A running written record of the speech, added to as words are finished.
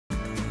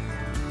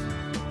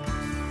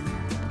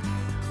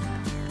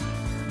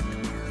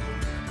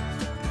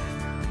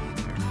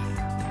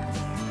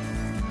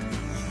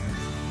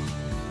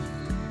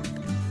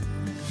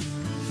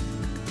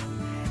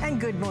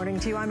Good morning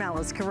to you. I'm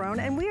Alice Carone,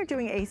 and we are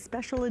doing a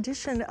special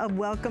edition of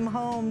Welcome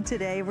Home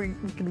today. We're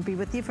going to be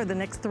with you for the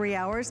next 3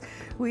 hours.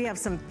 We have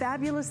some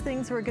fabulous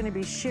things we're going to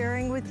be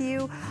sharing with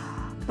you,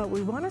 but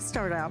we want to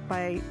start out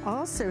by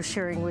also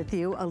sharing with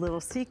you a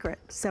little secret.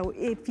 So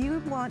if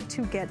you want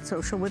to get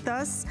social with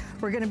us,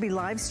 we're going to be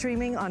live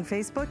streaming on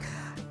Facebook.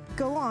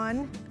 Go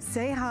on,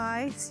 say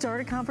hi, start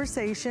a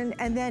conversation,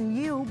 and then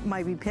you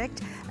might be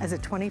picked as a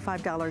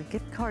 $25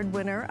 gift card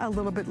winner a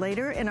little bit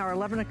later. In our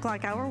 11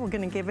 o'clock hour, we're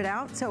gonna give it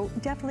out. So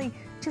definitely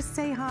just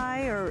say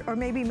hi or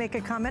maybe make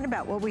a comment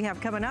about what we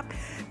have coming up,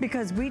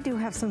 because we do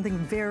have something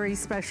very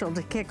special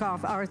to kick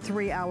off our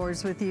 3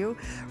 hours with you.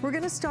 We're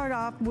gonna start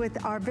off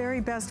with our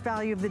very best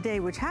value of the day,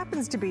 which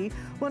happens to be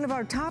one of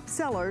our top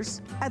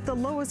sellers at the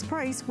lowest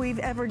price we've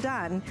ever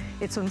done.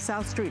 It's from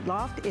South Street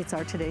Loft. It's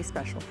our Today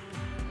Special.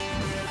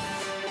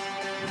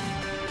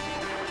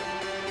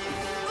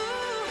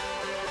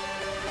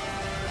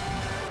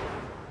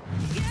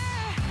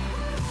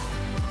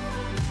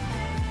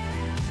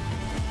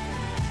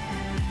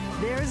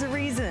 There's a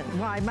reason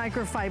why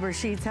microfiber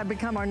sheets have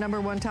become our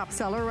 #1 top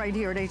seller right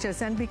here at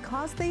HSN,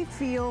 because they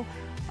feel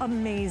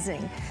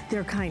amazing.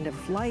 They're kind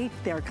of light,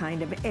 they're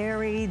kind of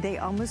airy, they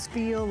almost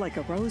feel like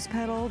a rose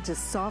petal,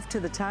 just soft to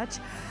the touch.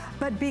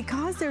 But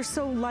because they're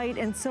so light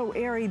and so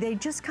airy, they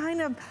just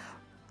kind of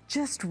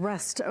just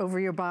rest over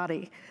your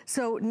body.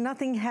 So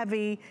nothing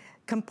heavy,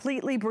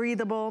 completely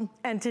breathable.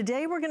 And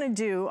today we're gonna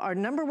do our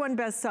 #1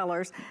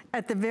 bestsellers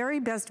at the very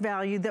best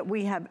value that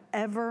we have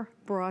ever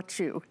brought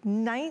you.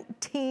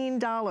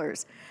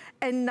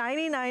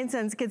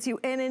 $19.99 gets you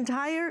an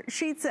entire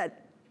sheet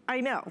set.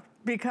 I know,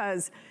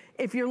 because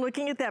if you're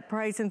looking at that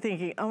price and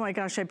thinking, oh my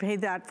gosh, I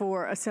paid that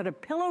for a set of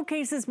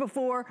pillowcases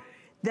before,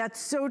 that's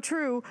so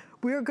true.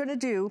 We're gonna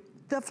do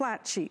the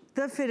flat sheet,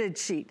 the fitted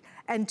sheet,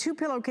 and 2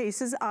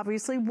 pillowcases,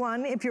 obviously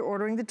 1 if you're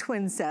ordering the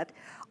twin set.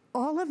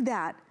 All of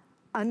that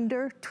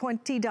under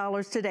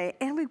 $20 today.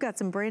 And we've got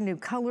some brand new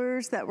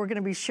colors that we're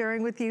gonna be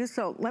sharing with you.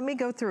 So let me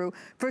go through,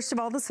 first of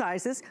all, the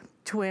sizes.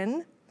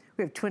 Twin,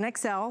 we have twin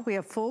XL, we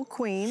have full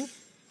queen,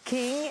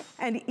 king,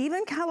 and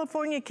even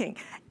California king.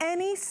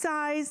 Any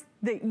size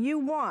that you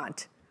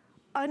want,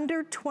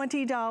 under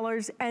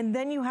 $20, and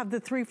then you have the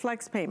 3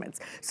 flex payments.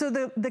 So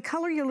the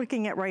color you're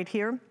looking at right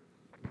here,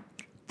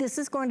 this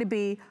is going to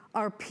be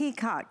our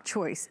peacock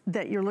choice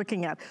that you're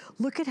looking at.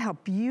 Look at how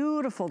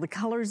beautiful the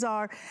colors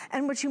are.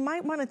 And what you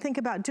might want to think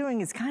about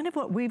doing is kind of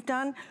what we've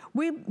done.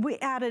 We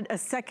added a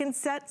second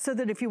set so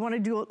that if you want to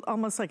do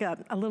almost like a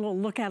little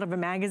look out of a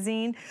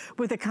magazine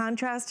with a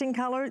contrasting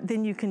color,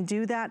 then you can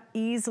do that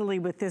easily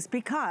with this,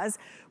 because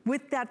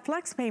with that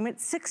flex payment,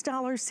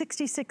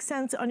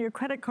 $6.66 on your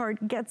credit card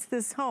gets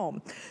this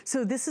home.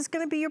 So this is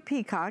gonna be your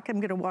peacock. I'm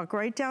gonna walk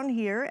right down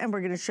here and we're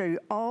gonna show you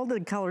all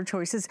the color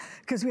choices,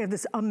 because we have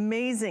this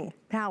amazing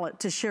palette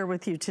to share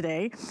with you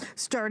today.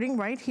 Starting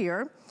right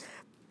here,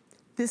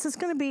 this is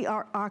gonna be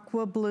our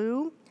aqua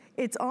blue.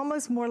 It's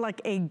almost more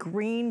like a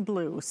green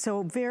blue,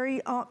 so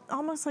very,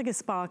 almost like a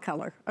spa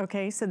color,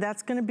 okay? So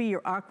that's gonna be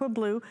your aqua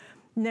blue.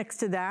 Next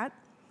to that,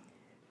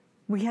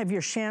 we have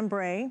your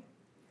chambray.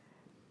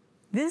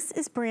 This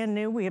is brand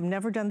new. We have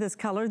never done this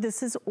color.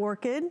 This is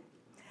orchid.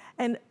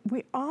 And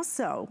we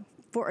also,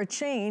 for a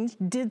change,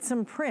 did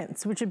some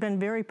prints, which have been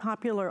very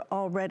popular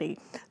already.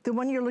 The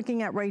one you're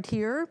looking at right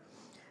here,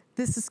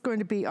 this is going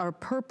to be our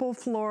purple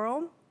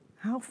floral.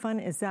 How fun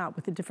is that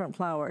with the different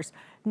flowers?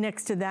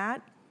 Next to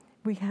that,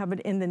 we have it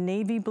in the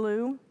navy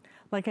blue.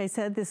 Like I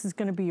said, this is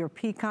gonna be your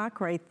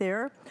peacock right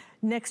there.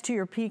 Next to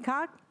your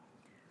peacock,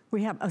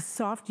 we have a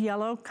soft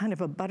yellow, kind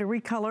of a buttery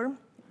color,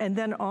 and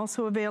then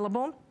also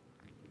available,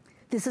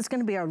 this is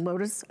gonna be our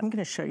lotus. I'm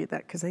gonna show you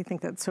that because I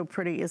think that's so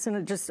pretty, isn't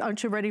it? Just,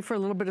 aren't you ready for a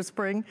little bit of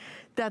spring?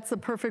 That's the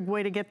perfect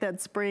way to get that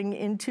spring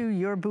into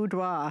your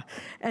boudoir.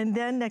 And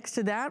then next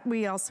to that,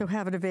 we also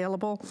have it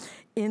available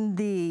in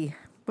the,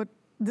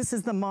 this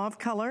is the mauve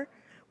color,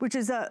 which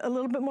is a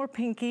little bit more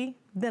pinky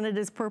than it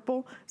is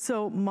purple.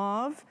 So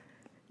mauve.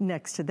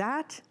 Next to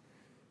that,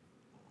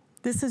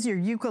 this is your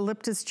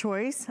eucalyptus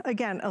choice.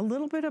 Again, a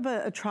little bit of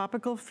a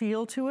tropical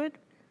feel to it.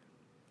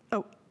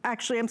 Oh,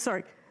 actually, I'm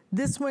sorry.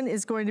 This one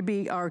is going to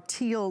be our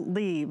teal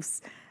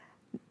leaves.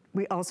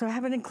 We also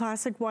have it in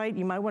classic white.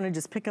 You might want to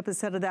just pick up a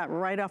set of that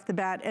right off the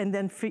bat and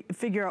then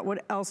figure out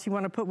what else you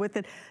want to put with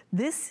it.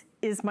 This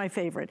is my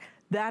favorite.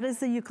 That is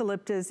the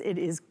eucalyptus. It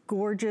is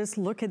gorgeous.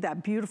 Look at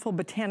that beautiful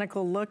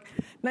botanical look.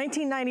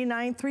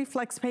 $19.99, 3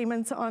 flex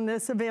payments on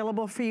this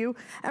available for you.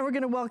 And we're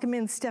going to welcome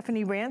in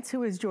Stephanie Rance,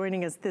 who is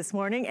joining us this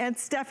morning. And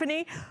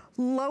Stephanie,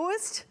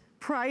 lowest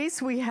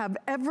price we have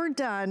ever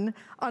done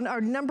on our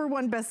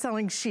 #1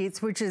 best-selling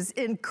sheets, which is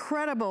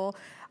incredible,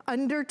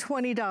 under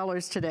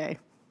 $20 today.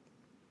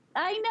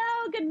 I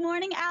know. Good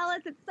morning,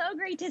 Alice. It's so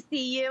great to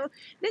see you.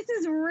 This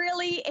is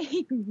really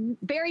a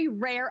very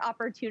rare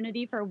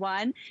opportunity for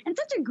one, and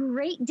such a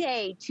great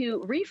day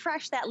to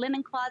refresh that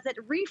linen closet,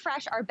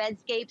 refresh our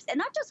bedscapes, and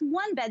not just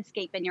one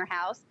bedscape in your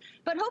house,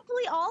 but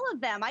hopefully all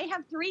of them. I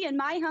have 3 in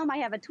my home. I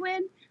have a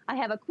twin, I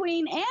have a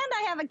queen, and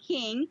I have a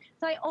king,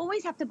 so I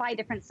always have to buy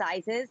different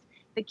sizes.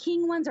 The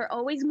king ones are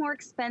always more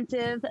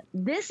expensive.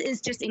 This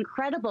is just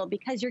incredible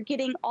because you're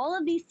getting all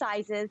of these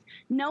sizes.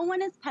 No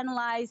one is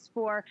penalized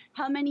for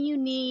how many you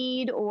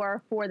need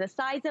or for the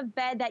size of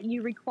bed that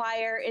you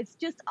require. It's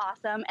just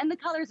awesome. And the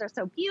colors are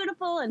so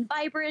beautiful and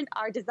vibrant.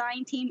 Our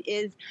design team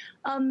is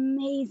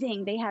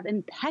amazing. They have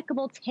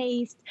impeccable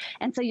taste.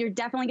 And so you're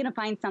definitely going to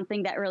find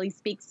something that really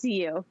speaks to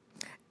you.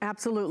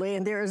 Absolutely,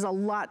 and there is a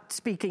lot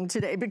speaking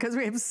today because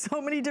we have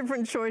so many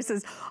different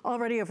choices.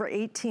 Already over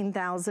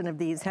 18,000 of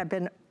these have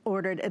been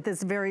ordered at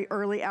this very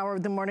early hour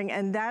of the morning,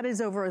 and that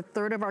is over a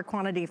third of our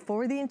quantity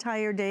for the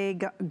entire day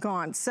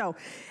gone. So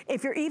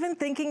if you're even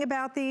thinking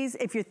about these,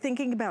 if you're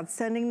thinking about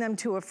sending them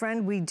to a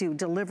friend, we do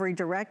delivery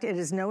direct. It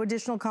is no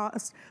additional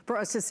cost for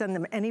us to send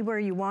them anywhere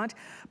you want.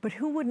 But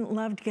who wouldn't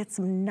love to get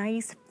some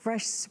nice,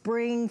 fresh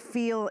spring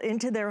feel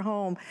into their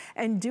home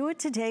and do it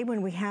today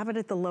when we have it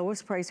at the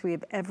lowest price we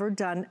have ever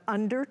done,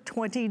 under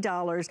 $20.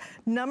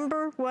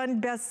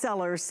 #1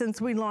 bestseller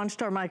since we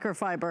launched our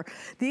microfiber.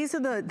 These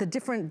are the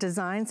different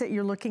designs that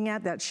you're looking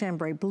at. That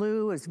chambray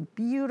blue is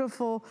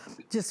beautiful,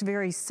 just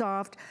very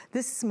soft.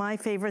 This is my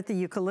favorite, the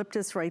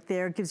eucalyptus right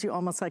there. Gives you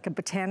almost like a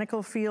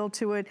botanical feel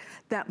to it.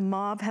 That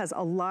mauve has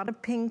a lot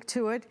of pink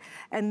to it.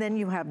 And then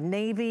you have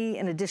navy.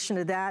 In addition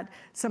to that,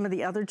 some of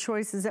the other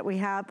choices that we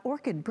have.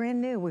 Orchid,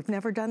 brand new. We've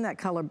never done that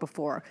color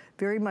before.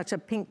 Very much a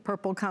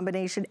pink-purple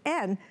combination.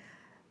 And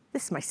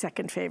this is my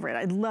second favorite.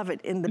 I love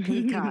it in the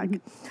peacock.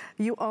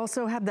 You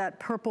also have that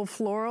purple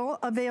floral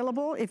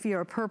available if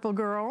you're a purple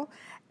girl.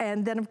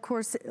 And then of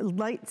course,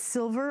 light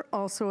silver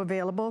also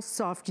available,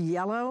 soft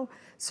yellow.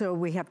 So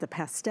we have the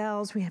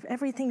pastels, we have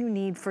everything you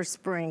need for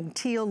spring.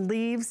 Teal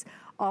leaves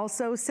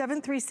also.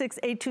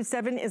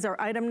 736827 is our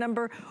item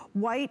number.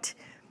 White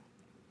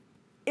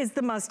is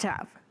the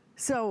must-have.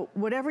 So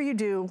whatever you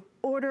do,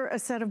 order a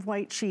set of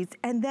white sheets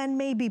and then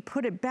maybe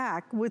put it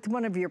back with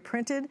one of your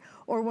printed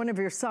or one of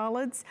your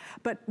solids.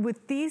 But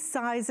with these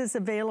sizes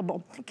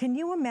available, can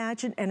you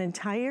imagine an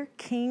entire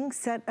king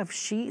set of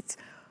sheets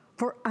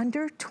for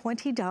under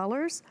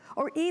 $20?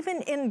 Or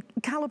even in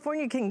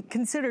California can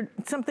consider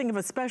something of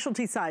a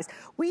specialty size.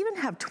 We even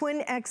have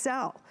twin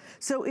XL.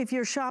 So if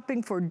you're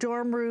shopping for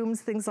dorm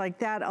rooms, things like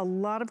that, a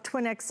lot of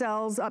twin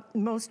XLs,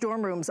 most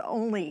dorm rooms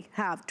only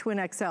have twin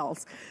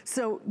XLs.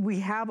 So we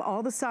have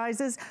all the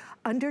sizes,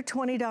 under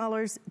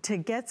 $20 to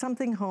get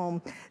something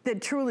home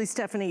that truly,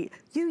 Stephanie,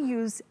 you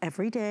use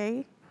every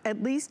day,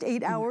 at least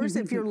 8 hours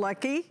if you're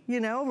lucky,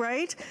 you know,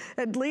 right?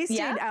 At least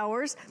 8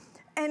 hours.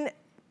 And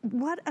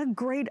what a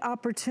great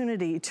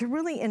opportunity to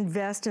really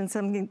invest in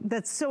something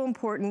that's so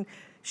important.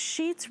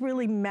 Sheets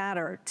really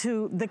matter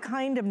to the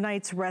kind of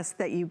night's rest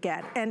that you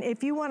get. And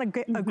if you want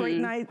a great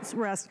night's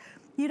rest,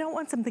 you don't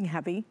want something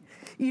heavy.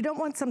 You don't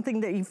want something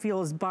that you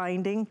feel is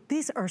binding.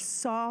 These are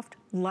soft,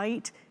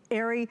 light,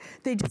 airy.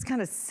 They just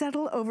kind of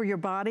settle over your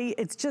body.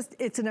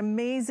 It's an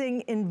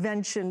amazing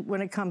invention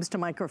when it comes to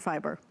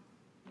microfiber.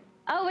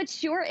 Oh, it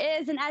sure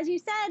is. And as you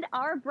said,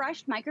 our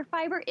brushed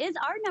microfiber is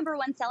our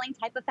 #1 selling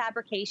type of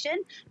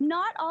fabrication.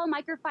 Not all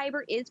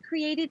microfiber is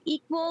created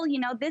equal. You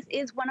know, this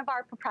is one of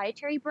our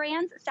proprietary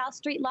brands, South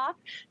Street Loft.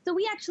 So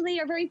we actually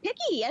are very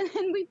picky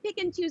and we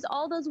pick and choose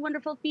all those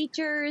wonderful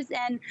features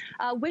and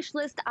wish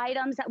list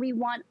items that we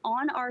want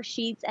on our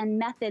sheets and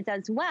methods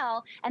as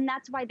well. And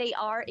that's why they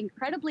are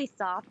incredibly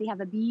soft. They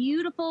have a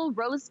beautiful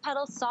rose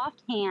petal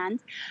soft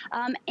hand.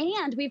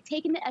 And we've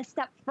taken it a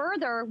step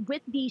further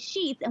with these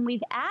sheets and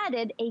we've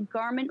added a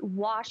garment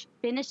wash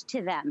finish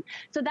to them.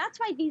 So that's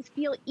why these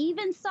feel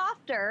even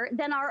softer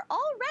than our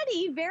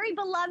already very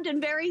beloved and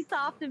very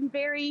soft and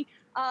very,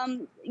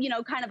 you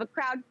know, kind of a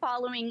crowd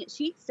following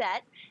sheet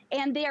set.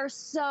 And they are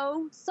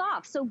so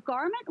soft. So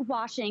garment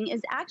washing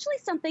is actually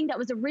something that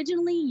was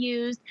originally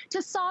used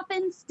to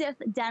soften stiff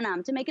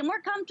denim, to make it more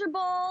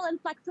comfortable and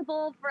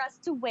flexible for us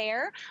to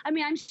wear. I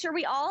mean, I'm sure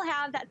we all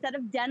have that set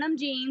of denim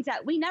jeans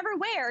that we never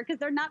wear because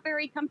they're not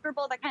very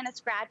comfortable. They're kind of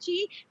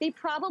scratchy. They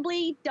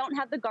probably don't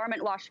have the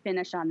garment wash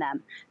finish on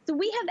them. So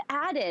we have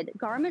added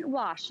garment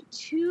wash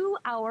to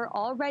our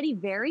already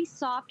very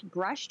soft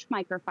brushed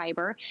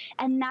microfiber.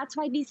 And that's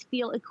why these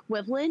feel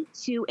equivalent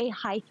to a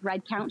high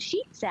thread count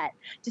sheet set.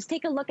 Just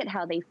take a look at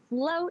how they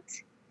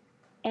float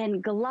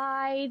and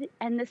glide,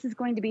 and this is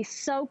going to be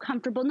so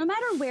comfortable no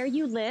matter where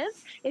you live.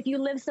 If you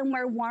live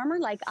somewhere warmer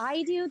like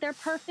I do, they're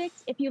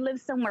perfect. If you live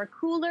somewhere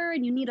cooler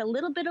and you need a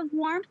little bit of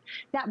warmth,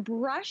 that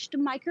brushed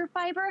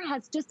microfiber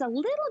has just a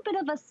little bit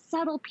of a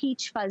subtle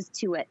peach fuzz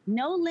to it.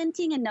 No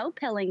linting and no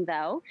pilling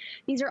though.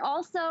 These are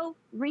also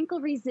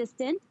wrinkle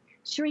resistant,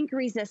 shrink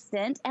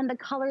resistant, and the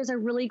colors are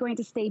really going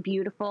to stay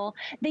beautiful.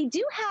 They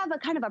do have a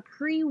kind of a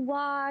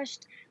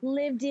pre-washed,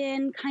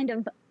 lived-in kind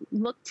of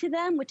look to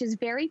them, which is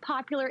very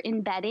popular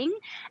in bedding.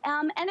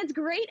 And it's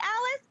great,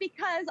 Alice,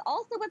 because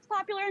also what's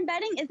popular in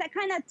bedding is that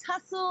kind of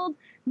tussled,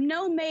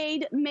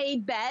 no-made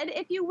bed,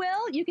 if you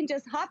will. You can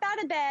just hop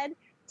out of bed,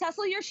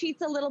 tussle your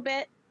sheets a little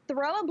bit,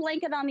 throw a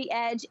blanket on the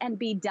edge and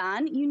be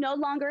done. You no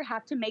longer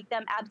have to make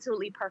them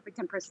absolutely perfect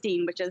and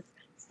pristine, which is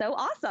so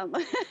awesome.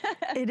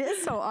 It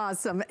is so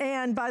awesome.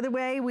 And by the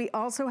way, we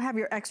also have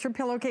your extra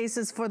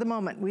pillowcases for the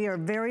moment. We are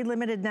very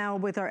limited now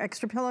with our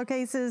extra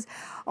pillowcases.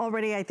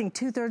 Already, I think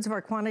 2/3 of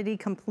our quantity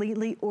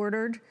completely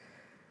ordered.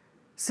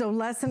 So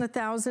less than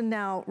 1,000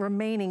 now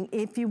remaining.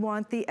 If you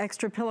want the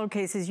extra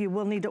pillowcases, you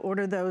will need to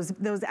order those.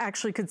 Those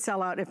actually could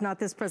sell out, if not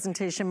this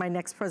presentation, my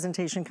next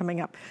presentation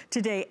coming up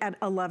today at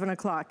 11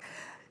 o'clock.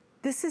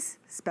 This is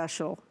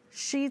special.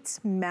 Sheets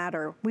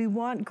matter. We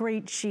want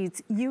great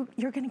sheets.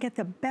 You're gonna get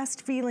the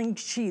best feeling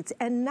sheets,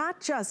 and not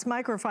just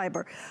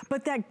microfiber,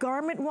 but that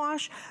garment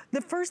wash.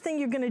 The first thing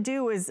you're gonna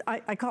do is,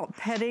 I call it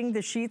petting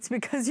the sheets,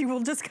 because you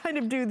will just kind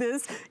of do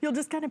this. You'll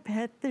just kind of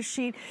pet the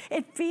sheet.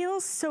 It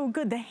feels so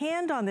good. The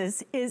hand on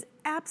this is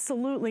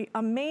absolutely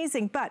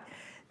amazing, but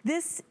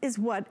this is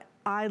what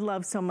I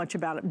love so much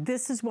about it.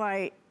 This is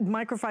why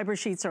microfiber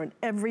sheets are in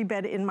every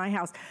bed in my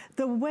house.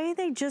 The way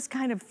they just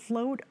kind of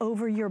float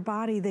over your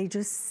body, they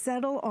just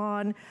settle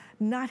on,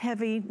 not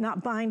heavy,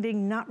 not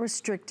binding, not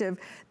restrictive.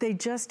 They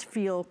just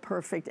feel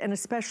perfect. And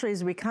especially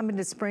as we come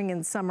into spring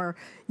and summer,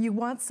 you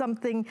want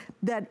something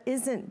that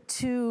isn't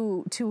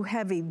too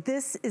heavy.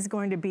 This is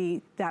going to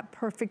be that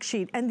perfect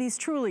sheet. And these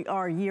truly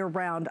are year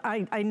round.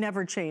 I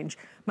never change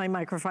my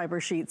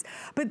microfiber sheets.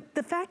 But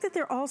the fact that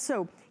they're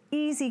also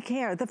easy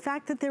care, the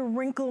fact that they're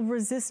wrinkle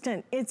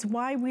resistant, it's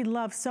why we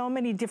love so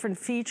many different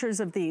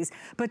features of these.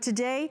 But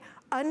today,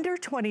 under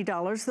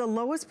 $20, the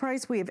lowest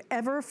price we have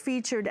ever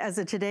featured as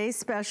a Today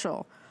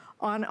Special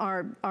on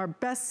our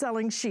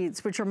best-selling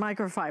sheets, which are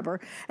microfiber.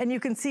 And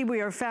you can see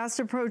we are fast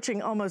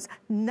approaching almost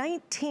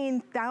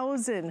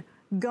 19,000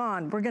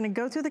 gone. We're gonna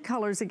go through the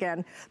colors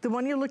again. The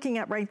one you're looking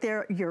at right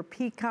there, your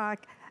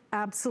peacock,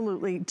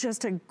 absolutely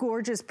just a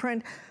gorgeous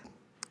print.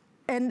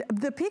 And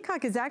the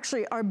peacock is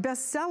actually our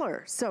best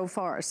seller so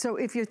far. So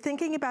if you're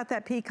thinking about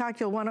that peacock,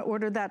 you'll want to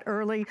order that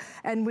early.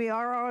 And we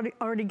are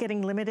already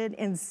getting limited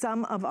in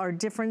some of our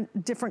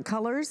different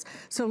colors.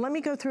 So let me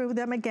go through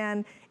them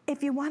again.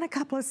 If you want a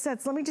couple of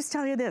sets, let me just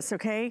tell you this,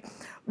 okay?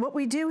 What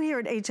we do here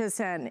at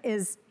HSN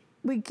is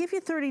we give you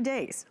 30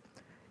 days.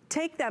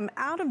 Take them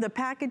out of the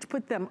package,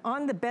 put them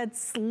on the bed,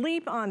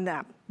 sleep on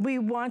them. We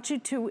want you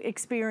to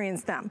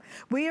experience them.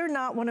 We are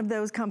not one of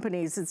those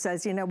companies that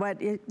says, you know what,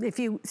 if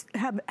you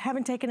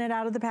haven't taken it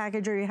out of the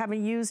package or you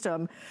haven't used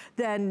them,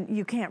 then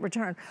you can't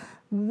return.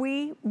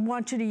 We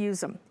want you to use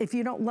them. If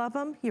you don't love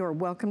them, you are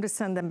welcome to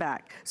send them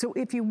back. So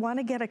if you want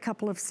to get a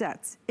couple of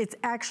sets, it's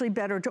actually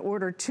better to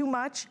order too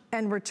much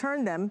and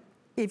return them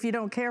if you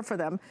don't care for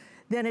them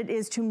than it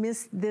is to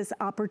miss this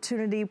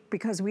opportunity,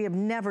 because we have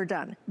never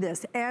done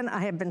this. And I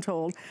have been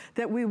told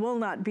that we will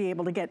not be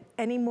able to get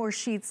any more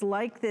sheets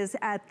like this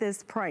at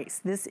this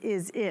price. This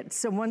is it.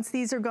 So once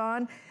these are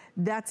gone,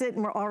 that's it,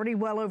 and we're already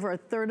well over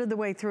 1/3 of the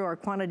way through our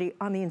quantity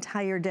on the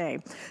entire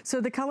day.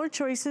 So the color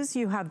choices,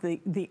 you have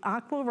the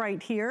aqua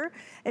right here.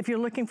 If you're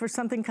looking for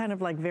something kind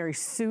of like very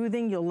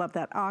soothing, you'll love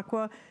that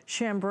aqua.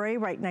 Chambray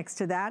right next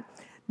to that.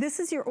 This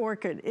is your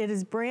orchid. It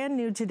is brand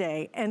new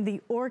today, and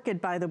the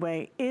orchid, by the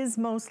way, is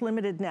most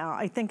limited now.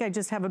 I think I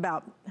just have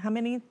about, how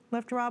many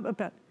left, Rob?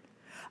 About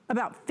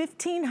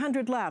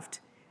 1,500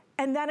 left,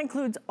 and that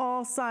includes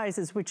all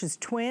sizes, which is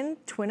twin,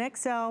 twin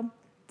XL,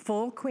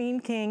 full queen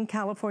king,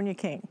 California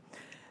king.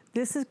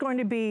 This is going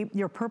to be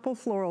your purple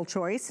floral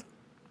choice.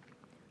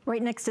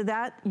 Right next to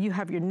that, you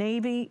have your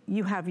navy,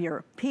 you have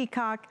your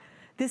peacock.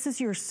 This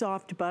is your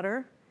soft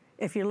butter.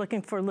 If you're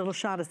looking for a little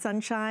shot of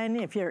sunshine,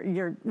 if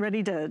you're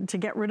ready to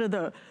get rid of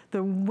the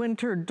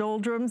winter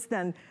doldrums,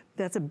 then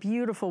that's a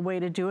beautiful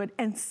way to do it,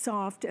 and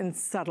soft and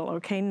subtle,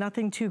 okay?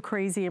 Nothing too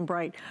crazy and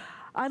bright.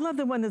 I love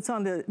the one that's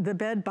on the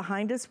bed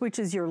behind us, which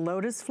is your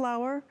lotus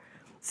flower.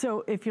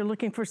 So if you're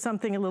looking for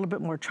something a little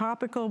bit more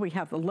tropical, we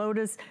have the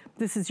lotus.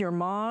 This is your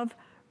mauve.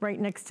 Right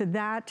next to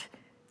that,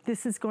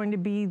 this is going to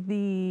be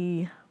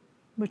the,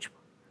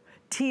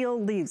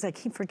 teal leaves. I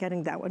keep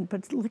forgetting that one,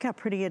 but look how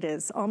pretty it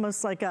is.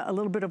 Almost like a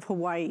little bit of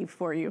Hawaii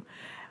for you.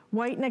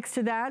 White next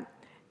to that,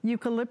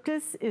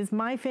 eucalyptus is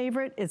my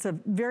favorite. It's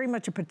very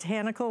much a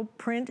botanical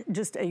print,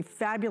 just a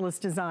fabulous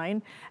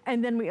design.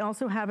 And then we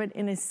also have it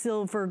in a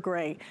silver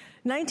gray.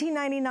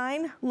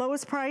 $19.99,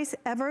 lowest price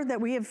ever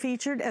that we have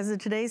featured as a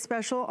Today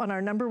Special on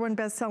our #1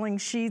 best-selling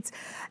sheets.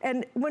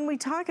 And when we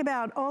talk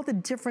about all the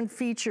different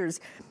features,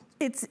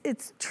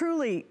 it's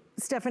truly,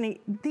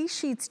 Stephanie, these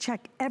sheets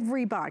check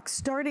every box,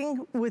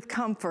 starting with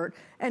comfort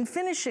and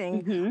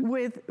finishing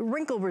with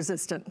wrinkle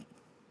resistant.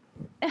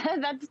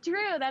 That's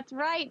true. That's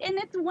right. And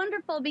it's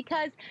wonderful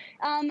because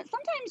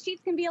sometimes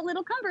sheets can be a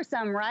little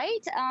cumbersome,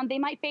 right? They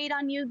might fade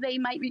on you. They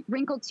might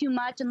wrinkle too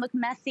much and look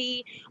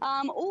messy.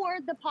 Or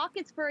the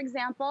pockets, for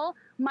example,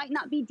 might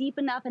not be deep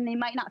enough and they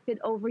might not fit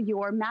over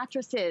your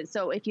mattresses.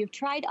 So if you've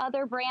tried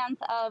other brands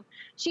of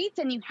sheets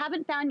and you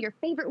haven't found your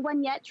favorite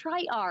one yet,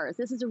 try ours.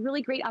 This is a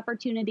really great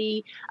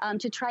opportunity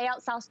to try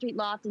out South Street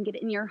Loft and get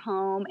it in your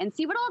home and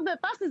see what all the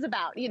fuss is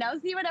about, you know,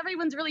 see what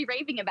everyone's really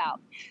raving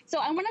about. So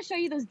I want to show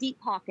you those deep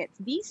pockets.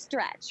 these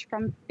stretch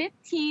from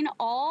 15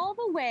 all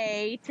the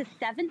way to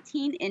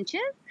 17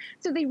 inches.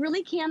 So they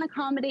really can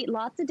accommodate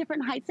lots of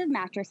different heights of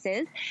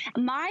mattresses.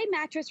 My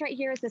mattress right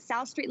here is the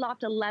South Street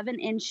Loft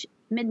 11-inch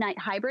Midnight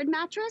Hybrid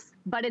mattress,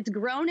 but it's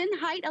grown in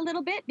height a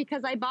little bit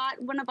because I bought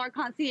one of our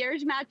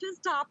concierge mattress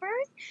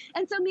toppers.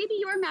 And so maybe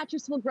your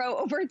mattress will grow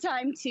over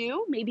time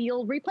too. Maybe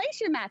you'll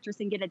replace your mattress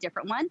and get a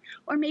different one,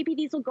 or maybe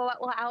these will go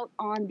out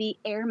on the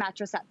air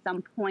mattress at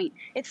some point.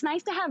 It's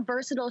nice to have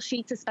versatile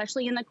sheets,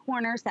 especially in the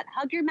corners, that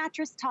hug your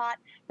mattress taut,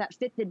 that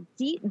fit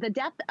the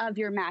depth of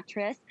your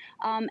mattress,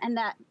 and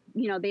that,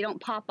 you know, they don't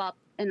pop up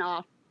and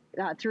off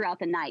throughout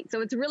the night.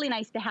 So it's really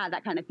nice to have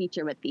that kind of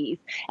feature with these.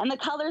 And the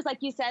colors, like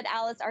you said,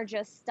 Alice, are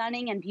just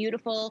stunning and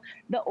beautiful.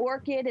 The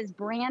orchid is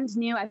brand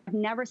new. I've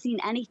never seen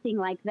anything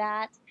like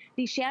that.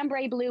 The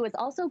chambray blue is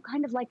also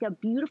kind of like a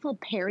beautiful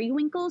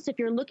periwinkle. So if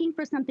you're looking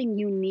for something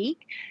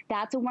unique,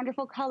 that's a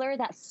wonderful color.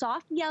 That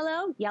soft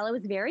yellow. Yellow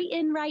is very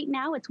in right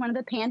now. It's one of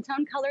the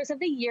Pantone colors of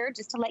the year,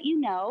 just to let you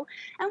know.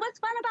 And what's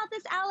fun about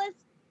this, Alice,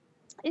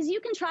 is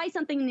you can try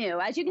something new.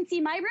 As you can see,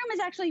 my room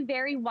is actually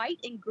very white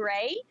and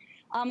gray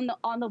on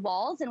the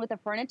walls and with the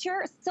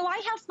furniture. So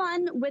I have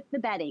fun with the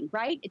bedding,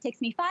 right? It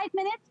takes me 5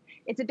 minutes.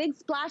 It's a big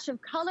splash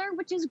of color,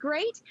 which is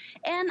great.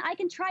 And I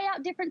can try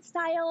out different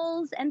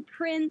styles and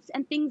prints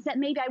and things that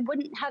maybe I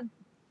wouldn't have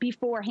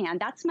beforehand.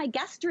 That's my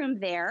guest room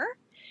there.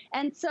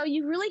 And so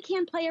you really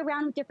can play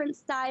around with different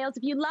styles.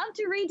 If you love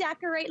to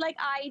redecorate like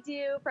I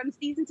do from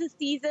season to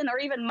season or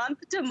even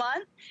month to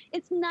month,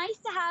 it's nice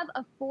to have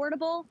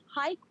affordable,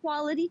 high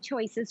quality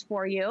choices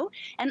for you.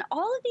 And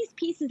all of these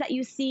pieces that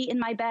you see in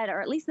my bed, or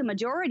at least the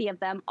majority of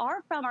them,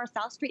 are from our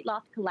South Street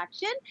Loft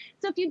collection.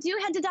 So if you do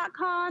head to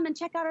 .com and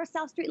check out our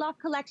South Street Loft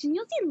collection,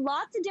 you'll see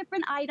lots of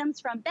different items,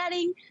 from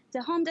bedding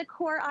to home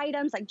decor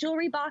items like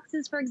jewelry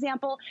boxes, for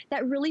example,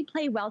 that really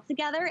play well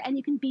together, and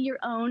you can be your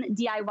own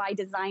DIY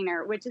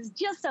designer, which is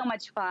just so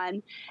much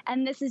fun.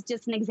 And this is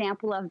just an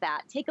example of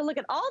that. Take a look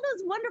at all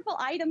those wonderful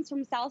items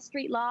from South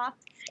Street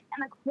Loft,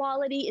 and the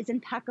quality is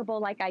impeccable,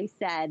 like I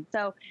said.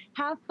 So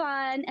have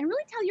fun and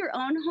really tell your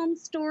own home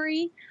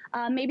story.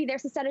 Maybe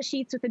there's a set of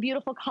sheets with a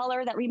beautiful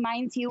color that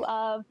reminds you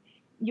of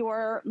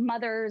your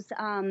mother's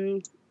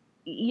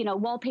you know,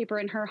 wallpaper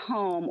in her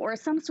home, or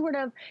some sort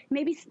of,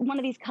 maybe one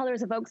of these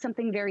colors evokes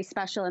something very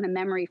special and a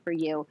memory for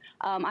you.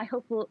 I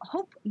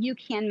hope you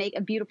can make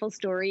a beautiful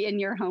story in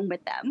your home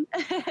with them.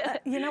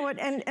 You know what,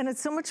 and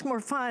it's so much more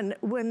fun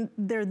when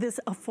they're this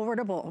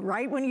affordable,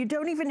 right? When you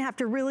don't even have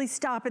to really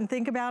stop and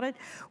think about it.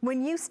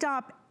 When you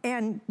stop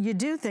and you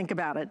do think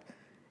about it,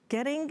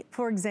 getting,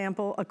 for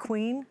example, a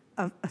queen,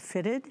 a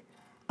fitted,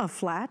 a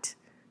flat,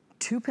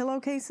 2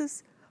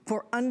 pillowcases,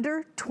 for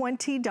under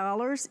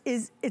 $20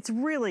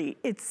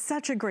 it's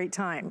such a great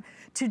time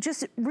to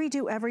just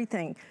redo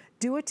everything.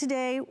 Do it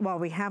today while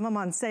we have them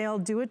on sale.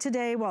 Do it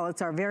today while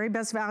it's our very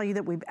best value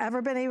that we've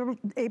ever been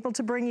able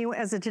to bring you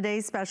as a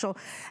today's special.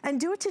 And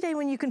do it today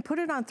when you can put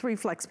it on 3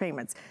 flex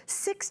payments.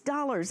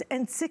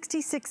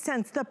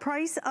 $6.66, the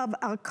price of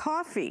a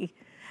coffee.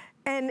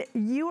 And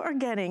you are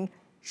getting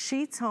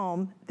sheets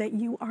home that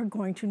you are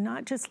going to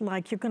not just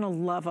like, you're gonna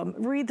love them.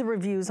 Read the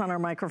reviews on our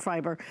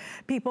microfiber.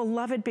 People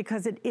love it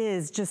because it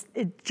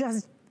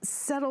just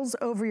settles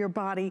over your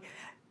body.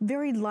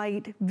 Very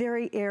light,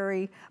 very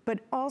airy, but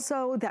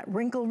also that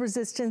wrinkle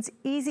resistance,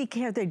 easy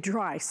care. They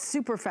dry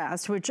super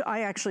fast, which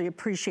I actually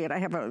appreciate. I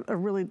have a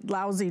really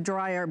lousy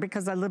dryer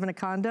because I live in a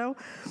condo,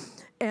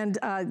 and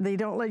they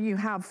don't let you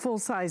have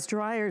full-size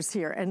dryers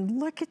here. And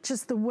look at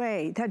just the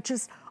way that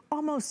just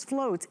almost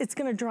floats. It's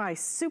gonna dry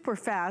super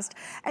fast,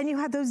 and you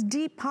have those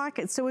deep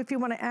pockets. So if you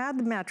wanna add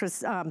the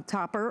mattress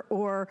topper,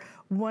 or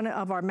one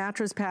of our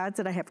mattress pads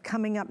that I have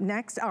coming up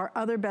next, our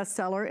other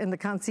bestseller in the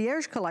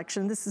concierge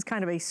collection, this is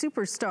kind of a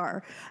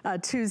superstar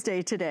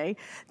Tuesday today,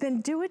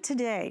 then do it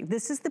today.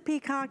 This is the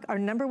Peacock, our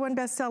 #1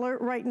 bestseller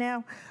right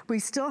now. We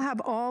still have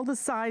all the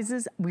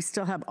sizes, we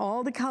still have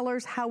all the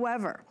colors.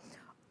 However,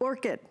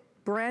 Orchid,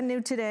 brand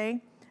new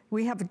today.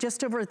 We have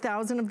just over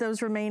 1,000 of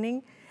those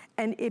remaining.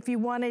 And if you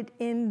want it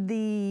in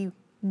the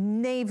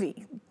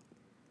navy,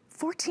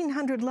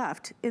 1,400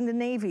 left in the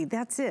navy,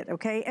 that's it,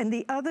 okay? And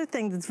the other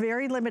thing that's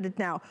very limited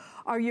now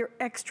are your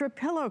extra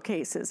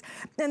pillowcases.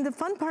 And the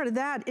fun part of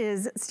that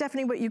is,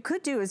 Stephanie, what you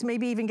could do is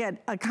maybe even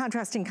get a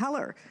contrasting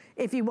color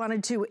if you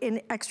wanted to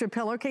in extra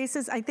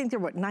pillowcases. I think they're,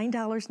 what,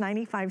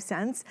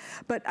 $9.95?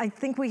 But I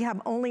think we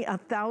have only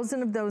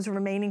 1,000 of those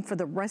remaining for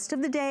the rest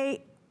of the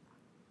day.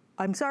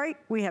 I'm sorry,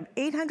 we have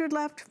 800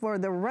 left for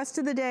the rest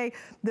of the day.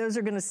 Those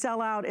are gonna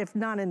sell out, if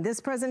not in this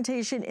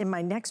presentation, in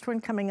my next one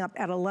coming up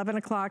at 11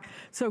 o'clock.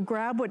 So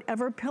grab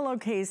whatever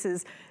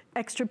pillowcases,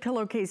 extra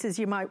pillowcases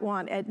you might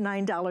want at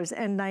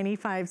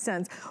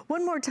 $9.95.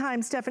 One more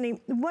time,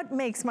 Stephanie, what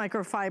makes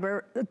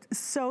microfiber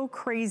so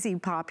crazy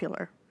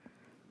popular?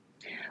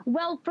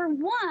 Well, for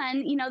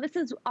one, you know, this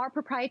is our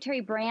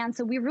proprietary brand,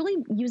 so we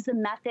really use the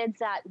methods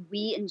that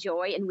we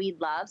enjoy and we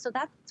love. So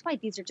that's why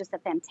these are just a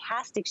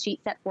fantastic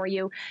sheet set for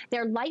you.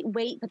 They're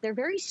lightweight, but they're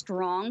very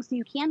strong, so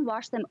you can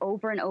wash them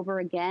over and over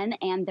again,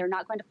 and they're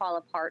not going to fall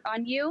apart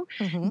on you.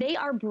 They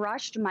are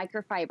brushed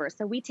microfibers.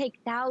 So we take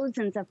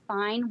thousands of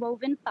fine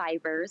woven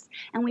fibers,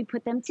 and we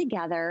put them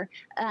together,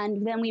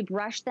 and then we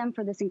brush them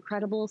for this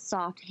incredible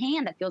soft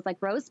hand that feels like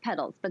rose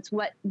petals. But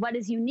what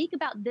is unique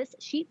about this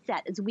sheet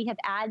set is we have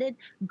added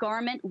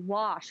garment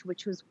wash,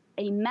 which was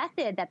a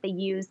method that they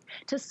used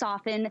to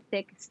soften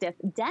thick, stiff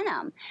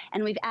denim.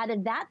 And we've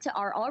added that to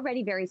our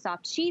already very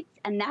soft sheets,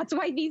 and that's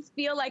why these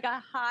feel like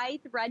a high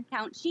thread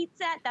count sheet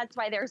set. That's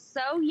why they're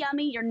so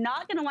yummy. You're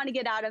not going to want to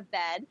get out of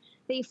bed.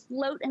 They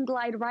float and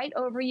glide right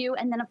over you.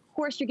 And then, of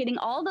course, you're getting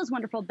all those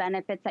wonderful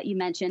benefits that you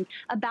mentioned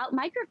about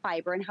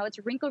microfiber and how it's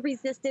wrinkle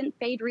resistant,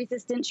 fade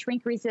resistant,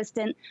 shrink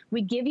resistant.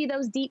 We give you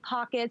those deep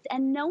pockets,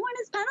 and no one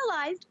is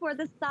penalized for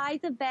the size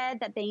of bed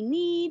that they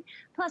need,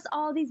 plus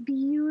all these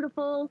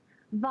beautiful,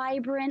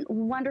 vibrant,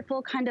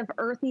 wonderful, kind of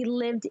earthy,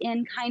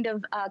 lived-in kind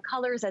of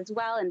colors as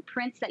well, and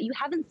prints that you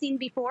haven't seen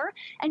before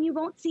and you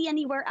won't see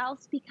anywhere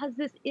else, because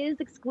this is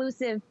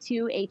exclusive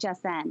to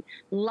HSN.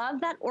 Love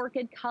that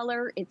orchid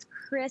color. It's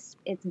crisp,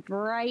 it's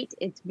bright,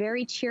 it's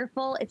very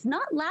cheerful. It's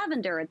not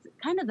lavender. It's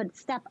kind of a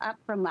step up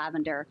from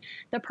lavender.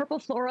 The purple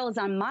floral is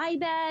on my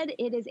bed.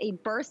 It is a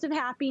burst of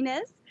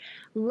happiness.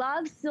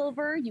 Love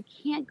silver. You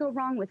can't go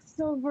wrong with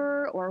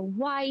silver or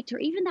white or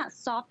even that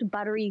soft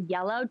buttery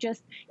yellow.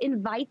 Just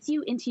invites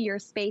you into your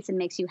space and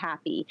makes you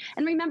happy.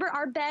 And remember,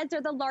 our beds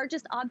are the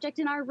largest object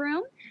in our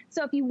room.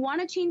 So if you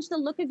want to change the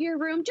look of your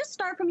room, just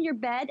start from your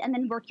bed and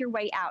then work your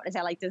way out, as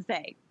I like to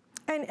say.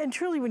 And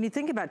truly, when you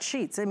think about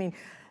sheets, I mean,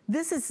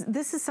 this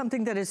is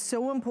something that is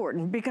so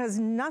important, because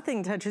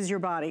nothing touches your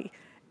body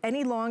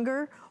any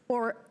longer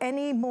or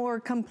any more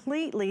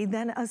completely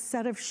than a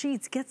set of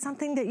sheets. Get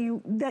something that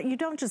you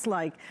don't just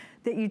like,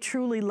 that you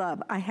truly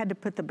love. I had to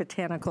put the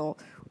botanical,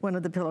 one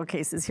of the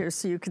pillowcases here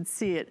so you could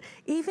see it.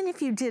 Even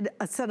if you did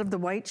a set of the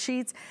white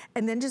sheets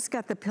and then just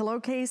got the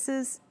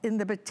pillowcases in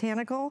the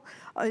botanical,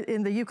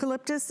 in the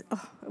eucalyptus,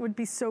 oh, it would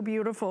be so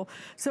beautiful.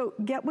 So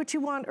get what you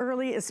want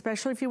early,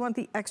 especially if you want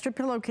the extra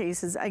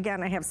pillowcases.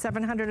 Again, I have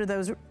 700 of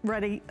those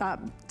ready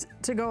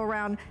to go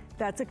around.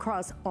 That's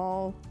across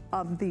all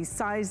of the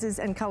sizes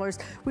and colors.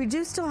 We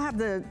do still have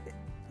the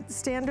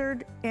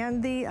standard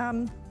and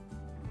the,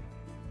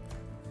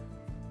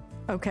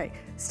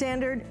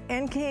 standard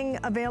and king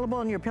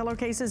available in your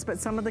pillowcases, but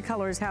some of the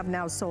colors have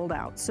now sold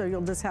out. So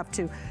you'll just have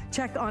to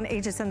check on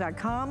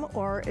hsn.com,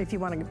 or if you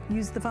want to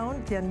use the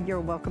phone, then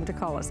you're welcome to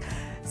call us.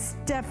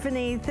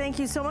 Stephanie, thank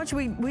you so much.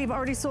 We've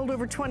already sold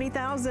over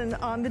 20,000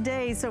 on the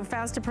day, so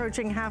fast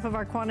approaching half of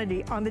our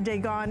quantity on the day,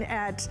 gone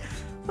at,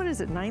 what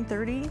is it,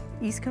 9:30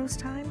 East Coast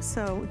time?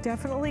 So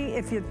definitely,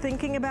 if you're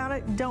thinking about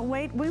it, don't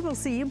wait. We will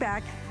see you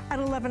back at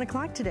 11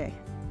 o'clock today.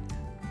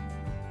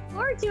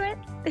 Forward to it.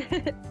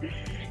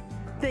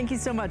 Thank you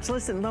so much.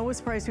 Listen,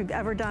 lowest price we've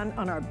ever done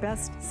on our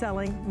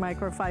best-selling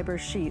microfiber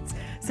sheets.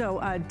 So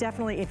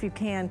definitely, if you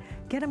can,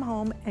 get them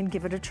home and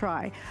give it a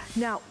try.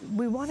 Now,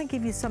 we want to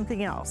give you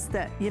something else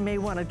that you may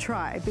want to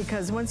try,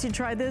 because once you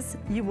try this,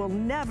 you will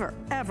never,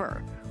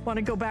 ever want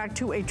to go back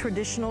to a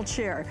traditional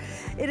chair.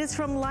 It is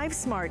from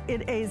LifeSmart.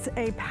 It is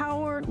a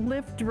power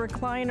lift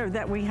recliner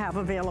that we have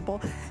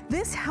available.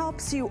 This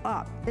helps you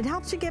up. It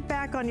helps you get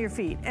back on your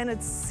feet, and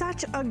it's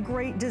such a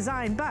great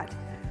design. But,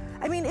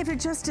 I mean, if it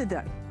just did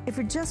that, if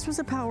it just was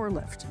a power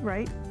lift,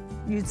 right?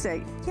 You'd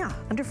say, yeah,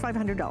 under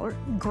 $500,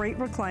 great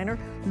recliner,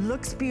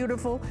 looks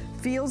beautiful,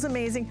 feels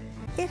amazing.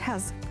 It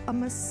has a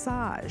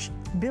massage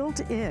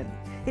built in.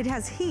 It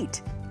has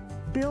heat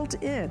built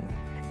in.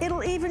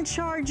 It'll even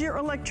charge your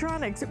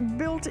electronics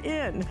built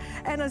in.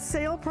 And a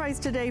sale price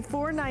today,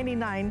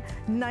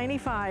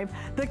 $499.95.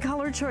 The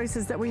color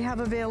choices that we have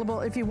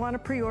available, if you want to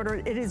pre-order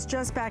it, it is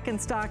just back in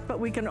stock, but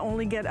we can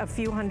only get a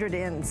few hundred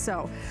in.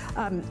 So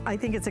I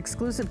think it's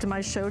exclusive to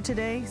my show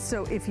today.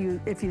 So if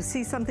you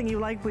see something you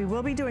like, we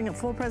will be doing a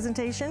full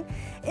presentation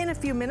in a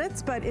few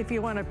minutes, but if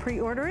you want to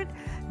pre-order it,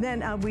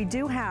 then we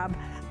do have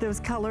those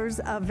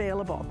colors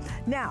available.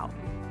 Now,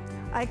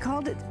 I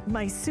called it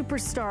my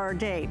superstar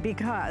day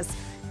because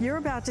you're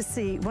about to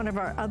see one of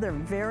our other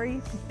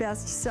very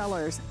best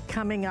sellers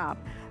coming up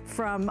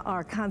from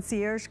our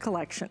concierge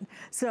collection.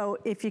 So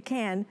if you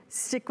can,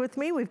 stick with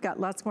me. We've got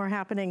lots more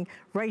happening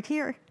right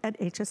here at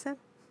HSN.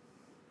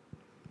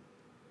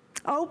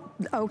 Oh,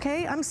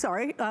 okay, I'm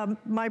sorry.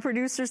 My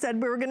producer said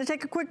we were gonna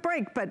take a quick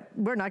break, but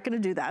we're not gonna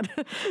do that.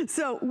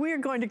 So we're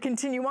going to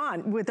continue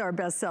on with our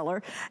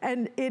bestseller,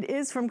 and it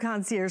is from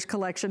Concierge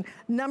Collection.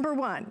 Number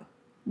one,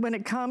 when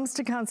it comes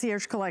to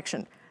Concierge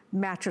Collection,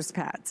 mattress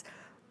pads.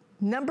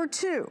 Number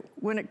two,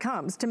 when it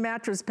comes to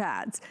mattress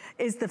pads,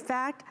 is the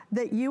fact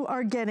that you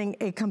are getting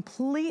a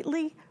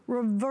completely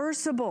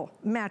reversible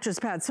mattress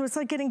pad. So it's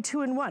like getting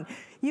 2-in-1.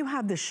 You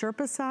have the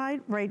Sherpa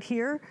side right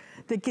here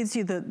that gives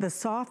you the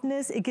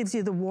softness, it gives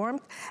you the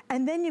warmth,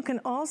 and then you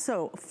can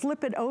also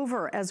flip it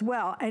over as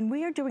well. And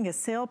we are doing a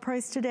sale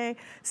price today,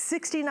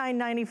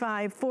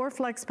 $69.95, 4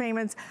 flex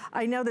payments.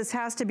 I know this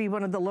has to be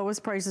one of the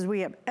lowest prices we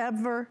have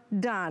ever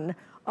done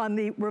on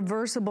the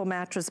reversible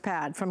mattress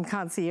pad from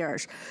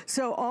Concierge.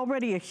 So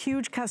already a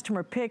huge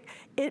customer pick.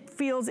 It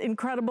feels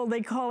incredible.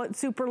 They call it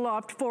Super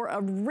Loft for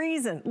a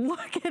reason.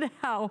 Look at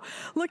how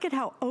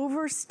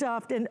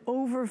overstuffed and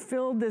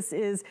overfilled this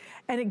is,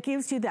 and it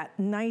gives you that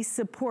nice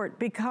support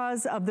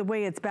because of the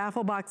way it's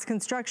baffle box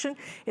construction.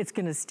 It's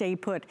gonna stay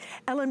put.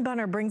 Ellen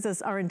Bunner brings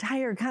us our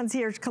entire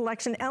Concierge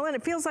collection. Ellen,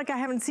 it feels like I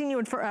haven't seen you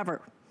in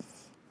forever.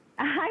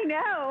 I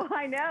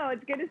know.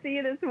 It's good to see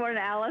you this morning,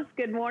 Alice.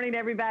 Good morning,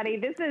 everybody.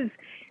 This is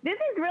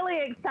really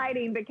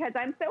exciting because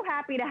I'm so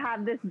happy to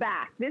have this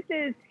back. This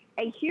is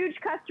a huge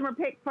customer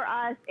pick for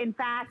us. In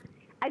fact,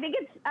 I think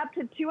it's up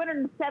to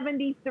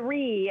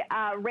 273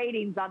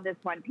 ratings on this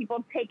one. People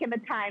have taken the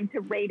time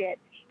to rate it.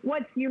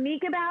 What's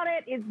unique about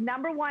it is,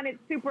 number one, it's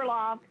Super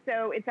Loft,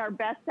 so it's our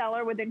best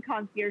seller within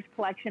Concierge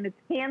Collection. It's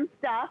hand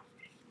stuffed,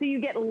 so you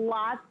get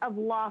lots of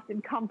loft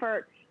and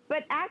comfort.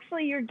 But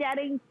actually, you're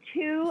getting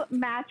 2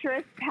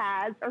 mattress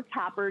pads or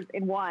toppers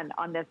in one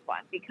on this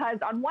one. Because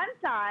on one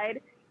side,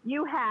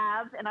 you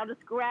have, and I'll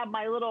just grab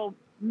my little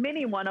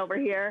mini one over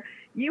here,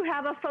 you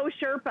have a faux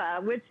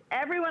Sherpa, which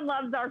everyone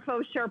loves our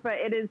faux Sherpa.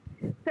 It is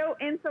so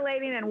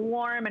insulating and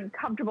warm and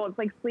comfortable. It's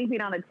like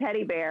sleeping on a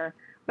teddy bear.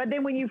 But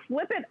then when you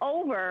flip it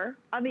over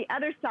on the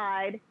other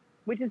side,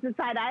 which is the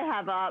side I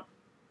have up,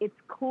 it's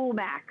Cool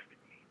Max.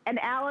 And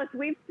Alice,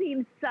 we've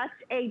seen such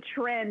a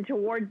trend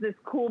towards this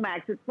Cool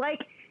Max. It's like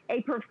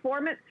a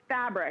performance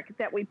fabric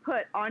that we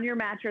put on your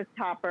mattress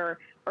topper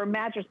or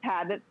mattress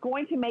pad that's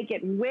going to make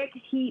it wick,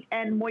 heat,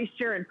 and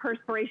moisture and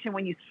perspiration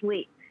when you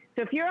sleep.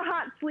 So if you're a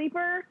hot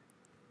sleeper,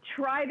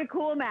 try the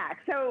Cool Max.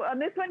 So on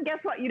this one, guess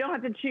what? You don't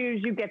have to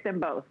choose. You get them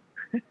both.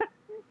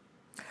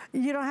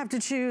 You don't have to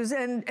choose,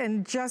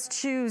 and just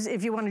choose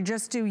if you want to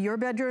just do your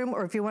bedroom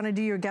or if you want to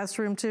do your guest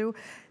room too.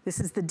 This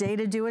is the day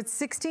to do it.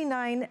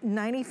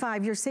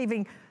 $69.95. You're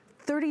saving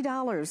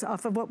 $30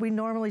 off of what we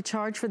normally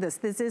charge for this.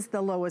 This is the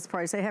lowest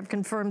price. I have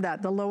confirmed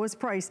that. The lowest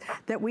price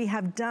that we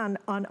have done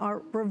on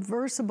our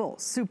reversible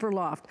Super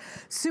Loft.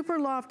 Super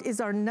Loft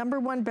is our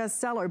 #1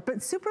 bestseller,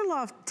 but Super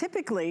Loft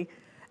typically,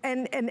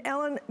 and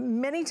Ellen,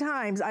 many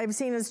times I've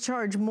seen us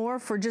charge more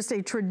for just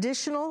a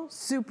traditional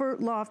Super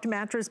Loft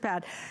mattress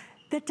pad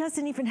that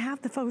doesn't even have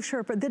the faux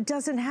Sherpa, that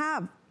doesn't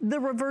have the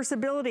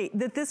reversibility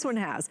that this one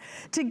has.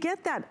 To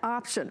get that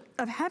option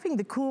of having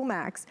the Cool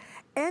Max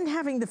and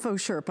having the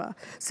faux Sherpa,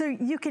 so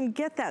you can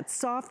get that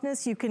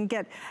softness, you can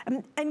get,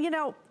 and you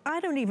know, I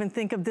don't even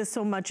think of this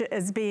so much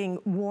as being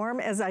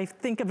warm as I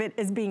think of it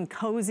as being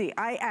cozy.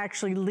 I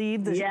actually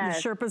leave the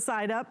Sherpa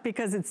side up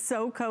because it's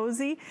so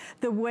cozy,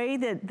 the way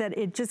that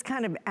it just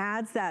kind of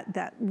adds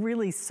that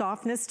really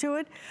softness to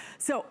it.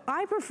 So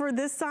I prefer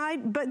this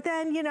side, but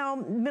then, you know,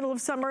 middle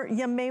of summer,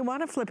 you may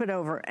want to flip it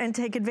over and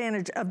take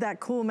advantage of that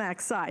Cool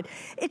Max side.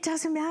 It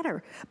doesn't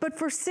matter. But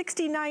for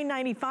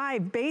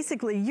 $69.95,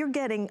 basically, you're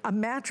getting a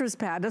mattress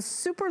pad, a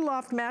Super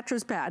Loft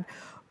mattress pad,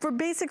 for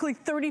basically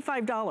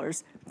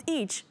 $35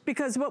 each,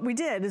 because what we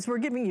did is we're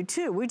giving you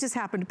 2. We just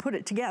happened to put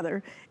it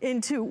together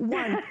into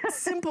one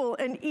simple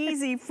and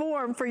easy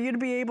form for you to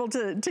be able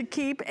to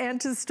keep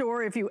and to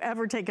store if you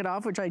ever take it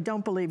off, which I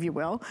don't believe you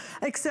will,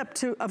 except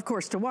to, of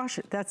course, to wash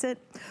it. That's it.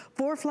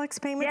 4 flex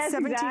payments,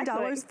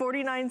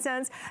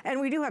 $17.49.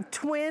 And we do have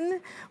twin.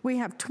 We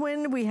have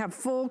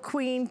full,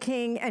 queen,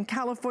 king, and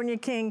California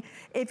king.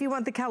 If you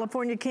want the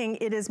California king,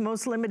 it is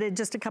most limited,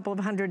 just a couple of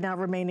hundred now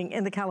remaining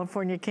in the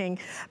California king.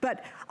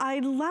 But I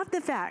love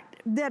the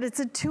fact that it's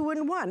a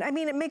 2-in-1. I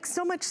mean, it makes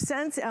so much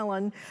sense,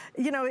 Ellen.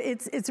 You know,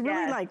 it's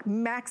really like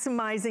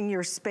maximizing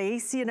your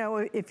space. You know,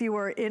 if you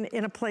were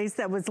in a place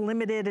that was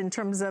limited in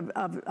terms of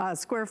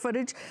square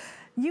footage,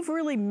 you've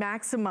really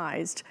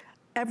maximized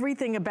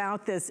everything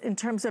about this in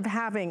terms of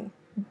having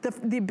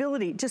the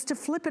ability just to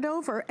flip it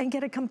over and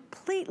get a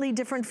completely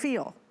different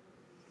feel.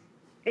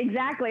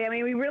 Exactly. I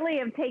mean, we really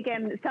have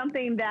taken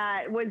something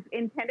that was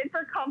intended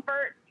for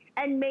comfort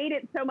and made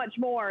it so much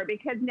more,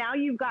 because now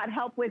you've got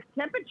help with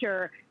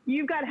temperature.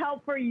 You've got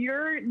help for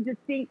your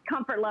distinct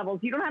comfort levels.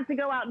 You don't have to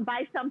go out and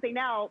buy something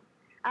else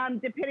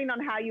depending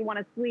on how you want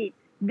to sleep.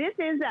 This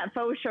is that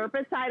faux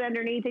Sherpa side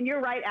underneath, and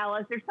you're right,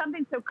 Alice. There's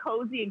something so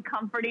cozy and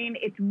comforting.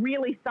 It's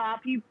really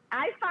soft.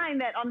 I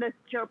find that on the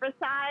Sherpa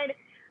side,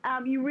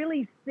 you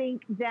really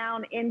sink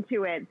down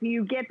into it. So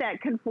you get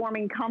that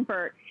conforming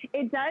comfort.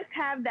 It does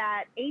have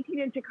that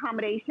 18-inch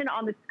accommodation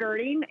on the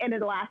skirting, and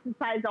it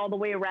elasticizes all the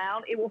way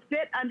around. It will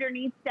fit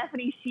underneath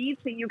Stephanie's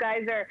sheets that you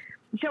guys are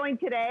showing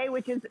today,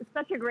 which is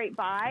such a great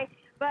buy.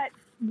 But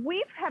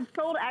we have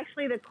sold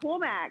actually the Cool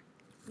Max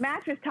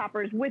mattress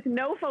toppers with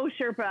no faux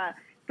Sherpa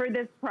for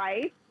this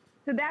price.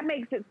 So that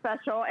makes it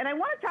special. And I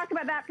want to talk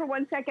about that for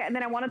 1 second, and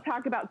then I want to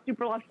talk about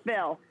Super Loft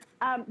Fill.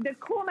 The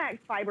Coolmax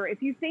fiber,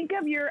 if you think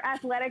of your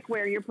athletic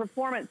wear, your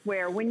performance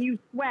wear, when you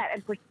sweat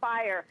and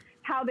perspire,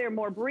 how they're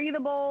more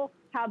breathable,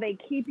 how they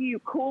keep you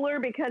cooler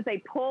because they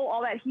pull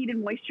all that heat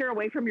and moisture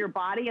away from your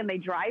body and they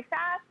dry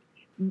fast.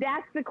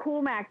 That's the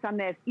Coolmax on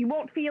this. You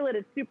won't feel it.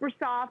 It's super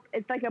soft.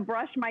 It's like a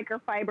brushed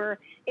microfiber.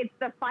 It's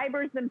the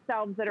fibers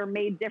themselves that are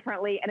made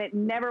differently, and it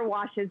never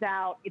washes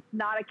out. It's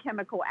not a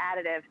chemical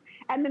additive.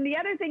 And then the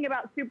other thing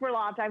about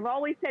Superloft, I've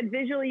always said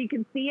visually you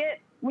can see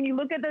it. When you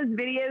look at those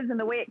videos and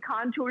the way it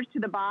contours to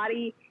the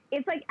body,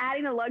 it's like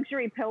adding a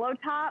luxury pillow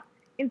top.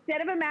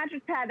 Instead of a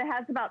mattress pad that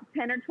has about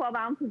 10 or 12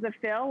 ounces of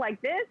fill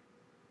like this,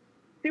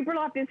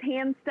 Superloft is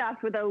hand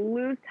stuffed with a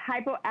loose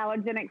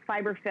hypoallergenic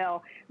fiber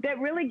fill that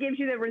really gives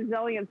you the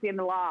resiliency in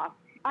the loft.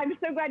 I'm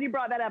so glad you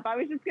brought that up. I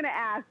was just going to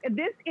ask,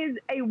 this is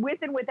a with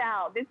and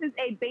without. This is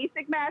a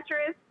basic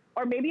mattress,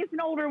 or maybe it's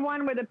an older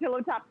one where the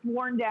pillow top's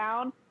worn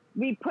down.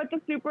 We put the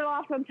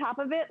Superloft on top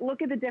of it.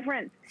 Look at the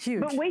difference.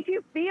 Huge. But wait till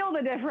you feel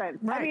the difference.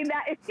 Right. I mean,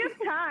 that it's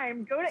just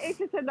time. Go to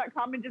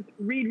hsn.com and just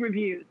read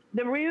reviews.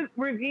 The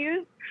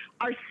reviews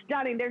are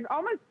stunning. There's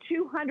almost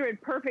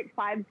 200 perfect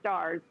 5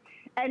 stars.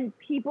 And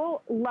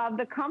people love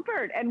the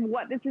comfort and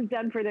what this has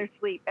done for their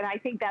sleep. And I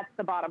think that's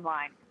the bottom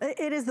line.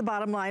 It is the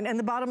bottom line. And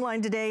the bottom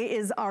line today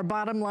is our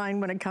bottom line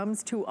when it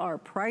comes to our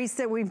price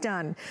that we've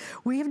done.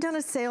 We have done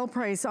a sale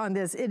price on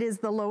this. It is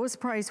the lowest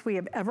price we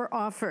have ever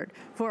offered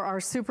for our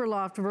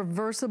Superloft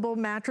reversible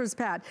mattress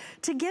pad.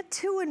 To get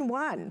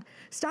 2-in-1,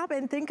 stop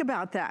and think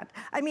about that.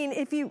 I mean,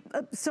 if you,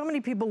 so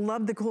many people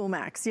love the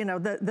Coolmax, you know,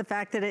 the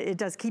fact that it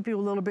does keep you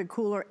a little bit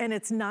cooler, and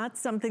it's not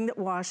something that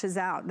washes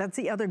out. That's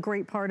the other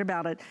great part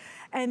about it.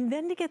 And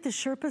then to get the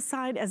Sherpa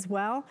side as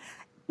well,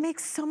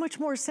 makes so much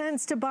more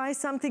sense to buy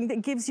something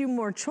that gives you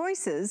more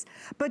choices.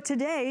 But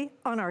today,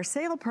 on our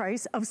sale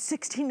price of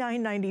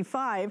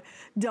 $69.95,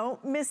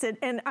 don't miss it.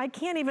 And I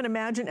can't even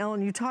imagine,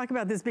 Ellen, you talk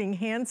about this being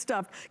hand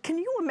stuffed. Can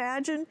you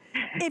imagine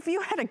if you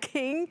had a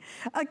king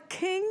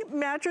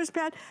mattress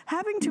pad,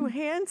 having to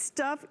hand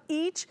stuff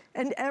each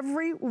and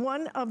every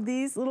one of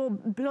these little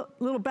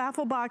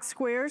baffle box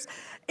squares?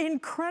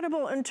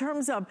 Incredible in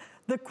terms of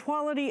the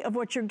quality of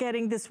what you're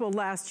getting. This will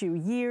last you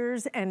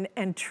years, and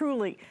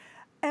truly,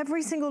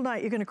 every single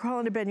night you're gonna crawl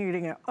into bed and you're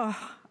gonna go,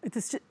 oh,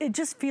 it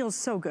just feels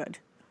so good.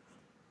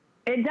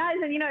 It does,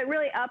 and you know, it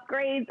really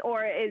upgrades,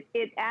 or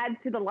it adds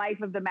to the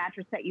life of the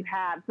mattress that you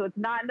have. So it's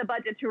not in the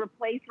budget to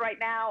replace right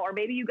now, or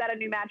maybe you got a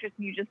new mattress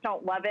and you just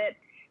don't love it.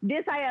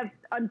 This I have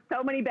on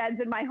so many beds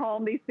in my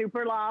home, these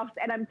Superlofts,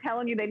 and I'm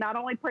telling you, they not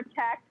only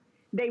protect,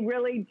 they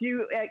really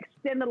do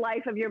extend the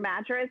life of your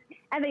mattress,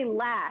 and they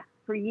last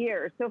for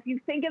years. So if you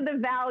think of the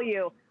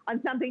value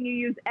on something you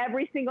use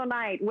every single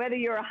night, whether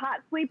you're a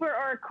hot sleeper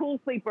or a cool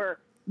sleeper,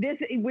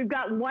 we've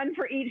got one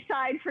for each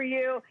side for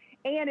you,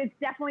 and it's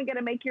definitely going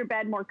to make your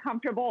bed more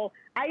comfortable.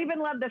 I even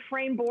love the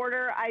frame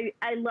border. I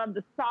love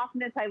the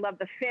softness. I love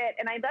the fit,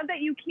 and I love that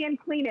you can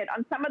clean it.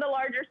 On some of the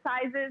larger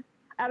sizes,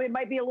 it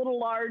might be a little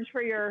large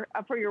for your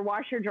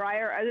washer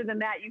dryer. Other than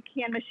that, you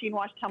can machine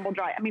wash, tumble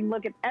dry. I mean,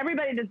 look,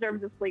 everybody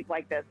deserves to sleep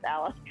like this,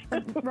 Alice.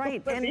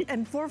 Right,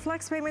 and 4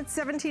 flex payments,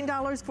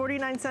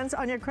 $17.49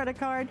 on your credit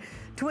card.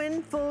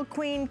 Twin, full,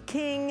 queen,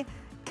 king,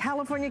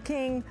 California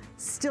king,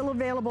 still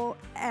available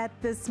at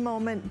this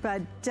moment,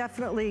 but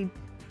definitely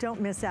don't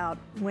miss out.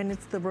 When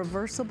it's the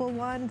reversible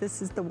one,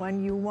 this is the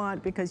one you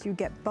want, because you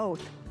get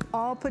both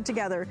all put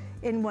together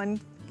in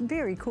one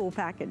very cool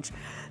package.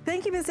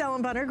 Thank you, Miss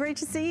Ellen Bunner. Great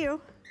to see you.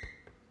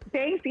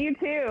 Thanks, you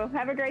too.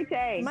 Have a great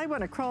day. You might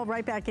want to crawl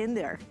right back in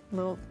there.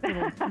 Little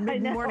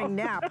mid-morning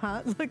nap,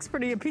 huh? Looks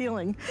pretty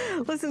appealing.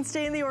 Listen,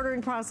 stay in the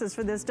ordering process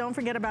for this. Don't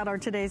forget about our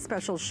today's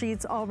special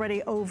sheets.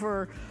 Already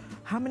over,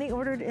 how many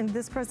ordered in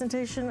this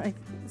presentation?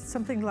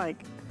 Something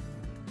like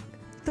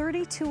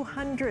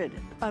 3,200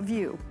 of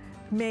you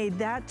made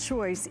that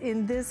choice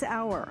in this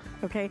hour,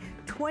 okay?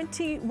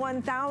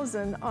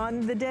 21,000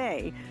 on the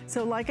day.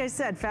 So like I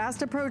said,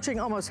 fast approaching,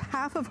 almost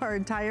half of our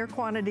entire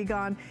quantity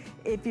gone.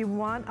 If you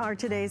want our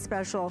today's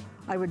special,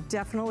 I would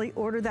definitely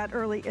order that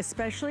early,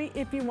 especially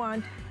if you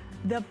want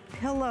the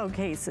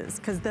pillowcases,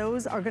 because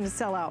those are going to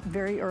sell out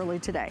very early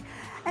today.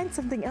 And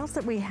something else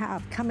that we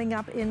have coming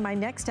up in my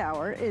next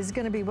hour is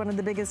going to be one of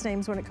the biggest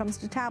names when it comes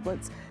to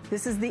tablets.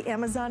 This is the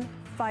Amazon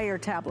Fire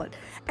tablet,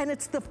 and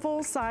it's the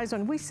full size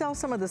one. We sell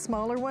some of the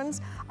smaller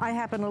ones. I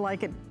happen to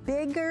like it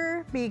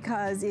bigger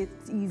because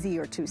it's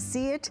easier to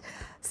see it.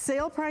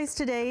 Sale price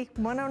today,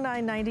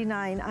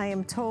 $109.99. I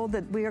am told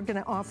that we are going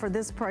to offer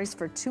this price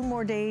for 2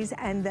 more days,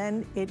 and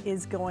then it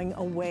is going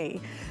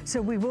away.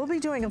 So we will be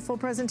doing a full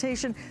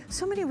presentation.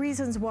 So many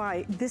reasons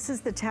why this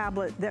is the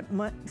tablet that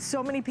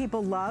so many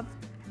people love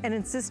and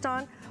insist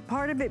on.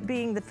 Part of it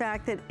being the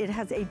fact that it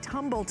has a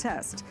tumble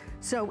test.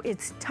 So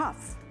it's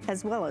tough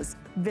as well as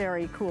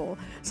very cool.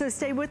 So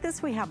stay with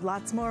us. We have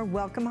lots more.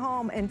 Welcome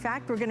home. In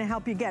fact, we're going to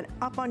help you get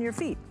up on your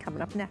feet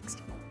coming up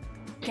next.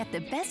 Get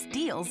the best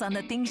deals on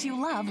the things you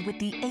love with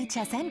the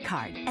HSN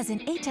card. As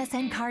an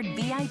HSN card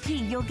VIP,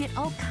 you'll get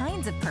all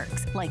kinds of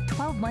perks, like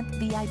 12-month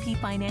VIP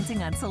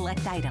financing on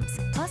select items,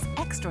 plus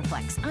extra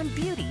flex on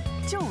beauty,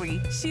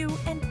 jewelry, shoe,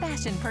 and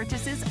fashion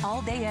purchases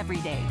all day, every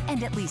day.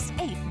 And at least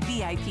 8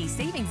 VIP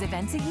savings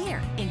events a year.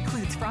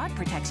 Includes fraud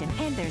protection,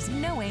 and there's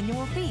no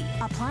annual fee.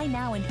 Apply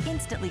now and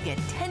instantly get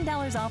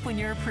 $10 off when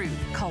you're approved.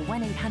 Call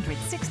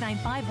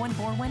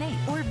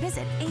 1-800-695-1418 or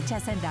visit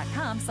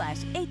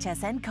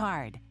hsn.com/HSN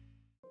card.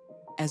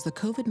 As the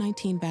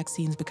COVID-19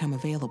 vaccines become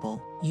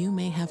available, you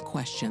may have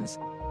questions.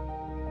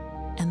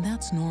 And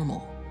that's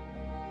normal.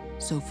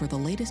 So for the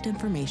latest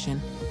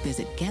information,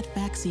 visit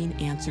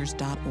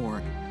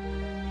getvaccineanswers.org.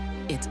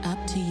 It's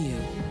up to you.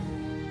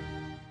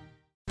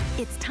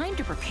 It's time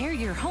to prepare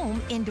your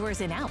home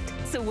indoors and out.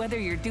 So whether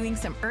you're doing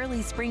some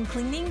early spring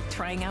cleaning,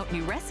 trying out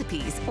new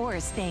recipes, or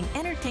staying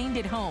entertained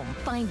at home,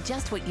 find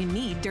just what you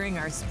need during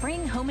our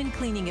spring home and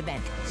cleaning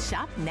event.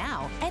 Shop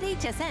now at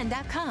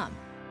hsn.com.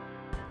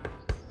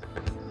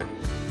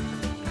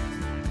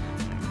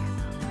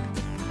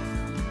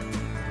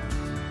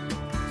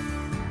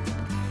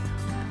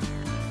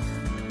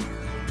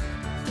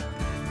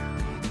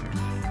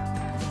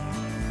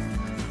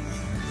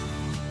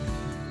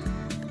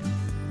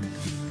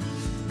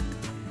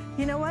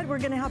 You know what? We're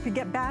going to help you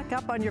get back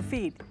up on your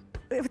feet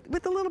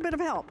with a little bit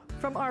of help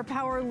from our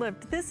Power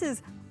Lift. This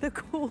is the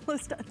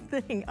coolest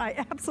thing.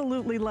 I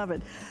absolutely love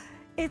it.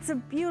 It's a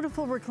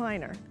beautiful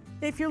recliner.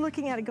 If you're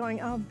looking at it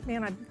going, oh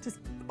man, I just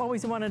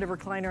always wanted a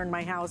recliner in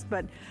my house,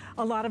 but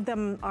a lot of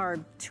them are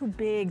too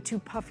big, too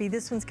puffy.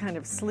 This one's kind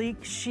of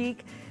sleek,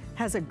 chic,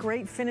 has a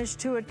great finish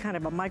to it, kind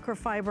of a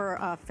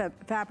microfiber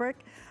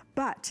fabric.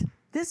 But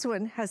this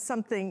one has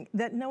something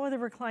that no other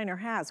recliner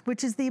has,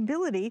 which is the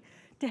ability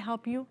to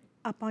help you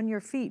up on your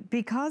feet.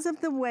 Because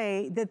of the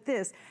way that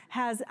this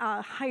has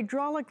a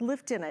hydraulic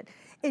lift in it,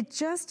 it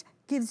just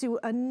gives you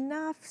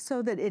enough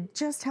so that it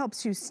just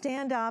helps you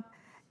stand up,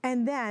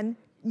 and then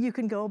you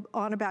can go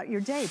on about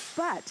your day.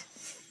 But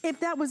if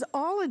that was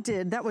all it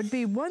did, that would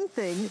be one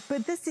thing,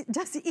 but this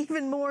does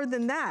even more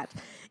than that.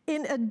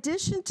 In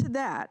addition to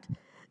that,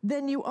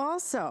 then you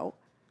also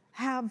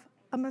have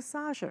a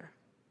massager.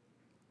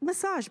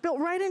 Massage built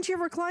right into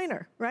your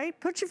recliner, right?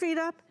 Put your feet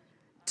up,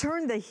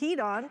 turn the heat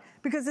on,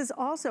 because this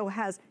also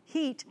has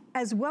heat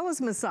as well as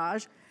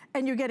massage,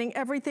 and you're getting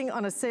everything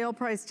on a sale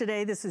price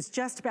today. This is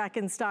just back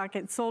in stock.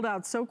 It sold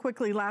out so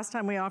quickly last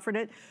time we offered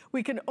it.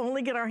 We could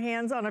only get our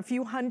hands on a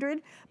few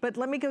hundred, but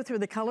let me go through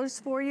the colors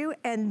for you,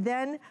 and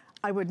then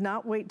I would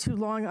not wait too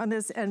long on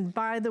this. And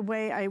by the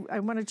way, I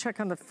want to check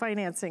on the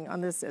financing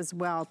on this as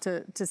well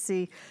to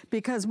see,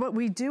 because what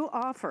we do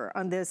offer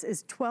on this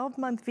is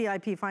 12-month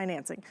VIP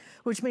financing,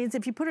 which means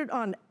if you put it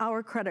on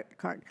our credit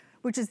card,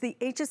 which is the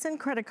HSN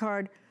credit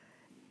card,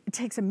 it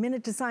takes a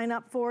minute to sign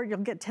up for. You'll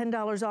get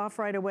 $10 off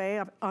right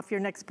away off your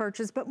next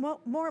purchase. But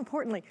more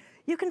importantly,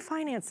 you can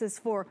finance this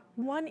for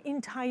one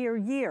entire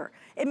year.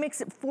 It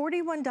makes it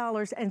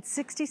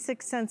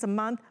 $41.66 a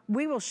month.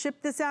 We will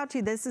ship this out to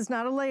you. This is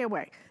not a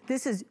layaway.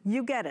 This is,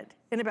 you get it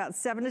in about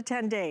 7 to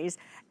 10 days,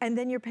 and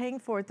then you're paying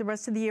for it the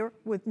rest of the year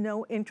with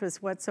no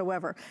interest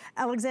whatsoever.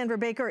 Alexandra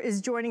Baker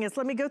is joining us.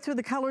 Let me go through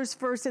the colors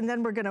first, and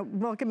then we're gonna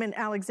welcome in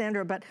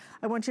Alexandra, but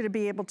I want you to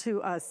be able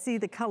to see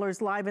the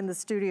colors live in the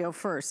studio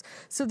first.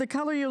 So the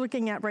color you're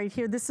looking at right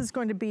here, this is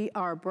going to be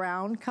our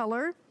brown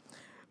color.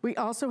 We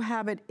also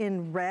have it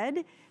in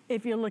red,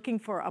 if you're looking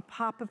for a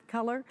pop of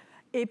color.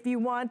 If you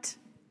want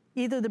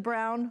either the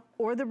brown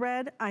or the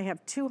red, I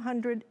have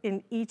 200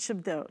 in each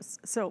of those.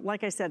 So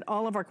like I said,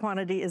 all of our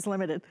quantity is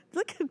limited.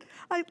 Look at,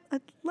 I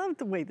love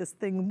the way this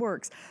thing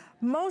works.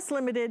 Most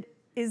limited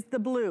is the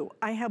blue.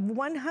 I have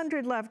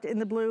 100 left in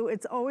the blue.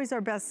 It's always our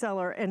best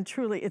seller, and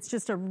truly, it's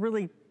just a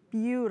really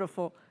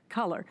beautiful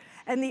color.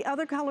 And the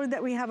other color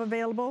that we have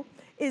available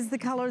is the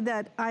color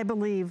that I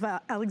believe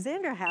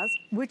Alexandra has,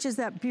 which is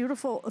that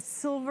beautiful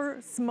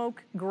silver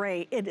smoke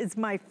gray. It is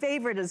my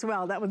favorite as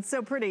well. That one's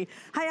so pretty.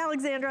 Hi,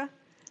 Alexandra.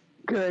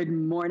 Good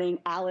morning,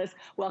 Alice.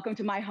 Welcome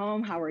to my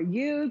home. How are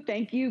you?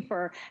 Thank you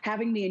for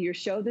having me in your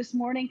show this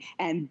morning.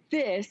 And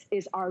this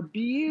is our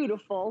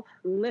beautiful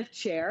lift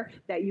chair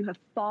that you have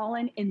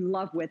fallen in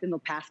love with in the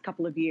past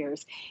couple of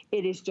years.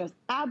 It is just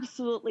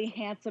absolutely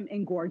handsome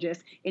and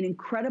gorgeous, an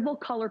incredible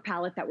color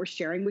palette that we're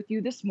sharing with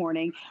you this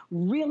morning.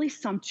 Really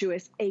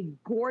sumptuous, a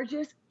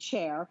gorgeous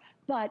chair,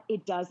 but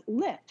it does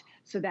lift,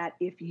 so that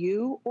if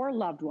you or a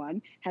loved one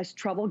has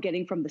trouble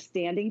getting from the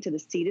standing to the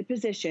seated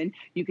position,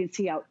 you can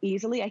see how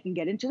easily I can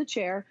get into the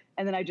chair,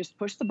 and then I just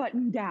push the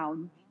button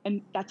down,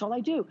 and that's all I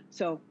do.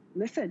 So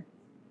listen,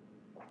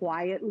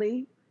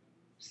 quietly,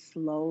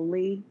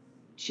 slowly,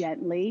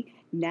 gently.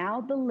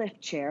 Now the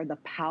lift chair, the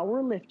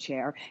power lift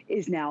chair,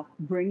 is now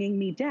bringing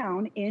me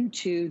down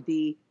into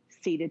the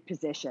seated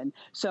position.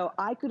 So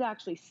I could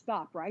actually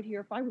stop right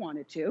here if I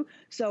wanted to.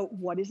 So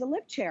what is a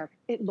lift chair?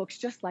 It looks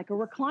just like a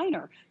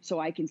recliner.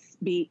 So I can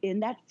be in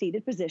that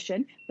seated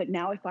position, but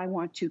now if I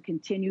want to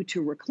continue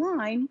to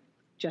recline,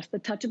 just the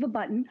touch of a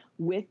button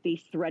with the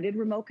threaded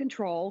remote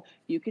control.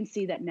 You can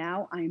see that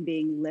now I'm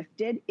being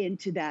lifted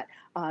into that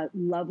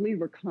lovely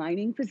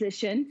reclining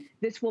position.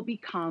 This will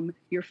become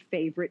your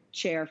favorite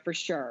chair for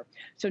sure.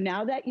 So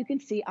now that you can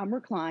see I'm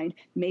reclined,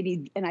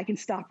 maybe, and I can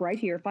stop right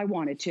here if I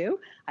wanted to.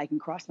 I can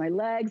cross my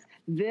legs.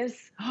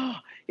 This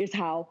is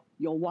how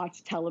you'll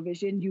watch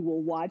television. You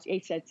will watch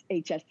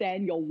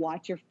HSN. You'll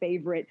watch your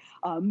favorite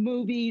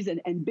movies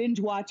and binge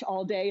watch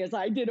all day, as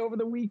I did over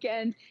the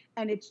weekend.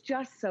 And it's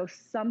just so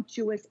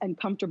sumptuous and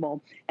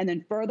comfortable. And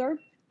then further,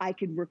 I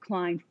could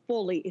recline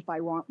fully if I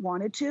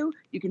wanted to.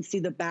 You can see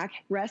the back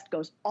rest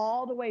goes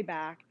all the way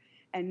back.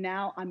 And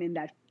now I'm in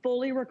that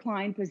fully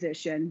reclined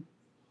position.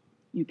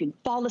 You can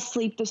fall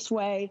asleep this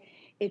way.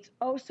 It's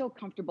oh so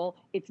comfortable.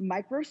 It's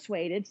micro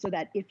suede so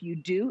that if you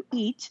do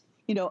eat,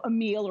 you know, a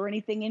meal or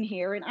anything in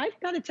here. And I've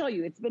got to tell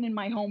you, it's been in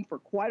my home for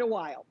quite a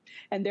while.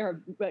 And there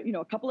are, you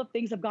know, a couple of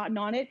things have gotten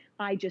on it.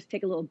 I just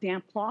take a little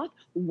damp cloth,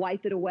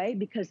 wipe it away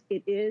because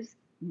it is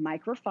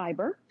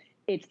microfiber.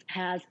 It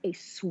has a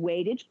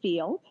suede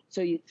feel,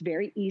 so it's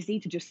very easy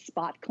to just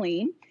spot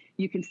clean.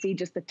 You can see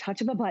just the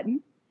touch of a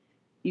button.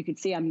 You can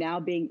see I'm now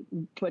being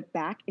put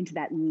back into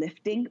that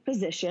lifting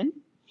position.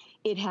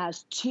 It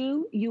has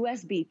 2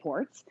 USB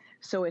ports.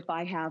 So if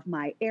I have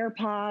my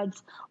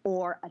AirPods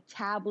or a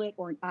tablet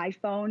or an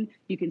iPhone,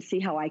 you can see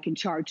how I can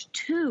charge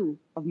 2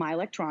 of my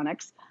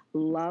electronics.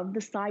 Love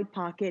the side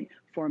pocket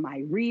for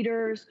my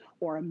readers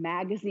or a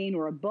magazine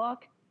or a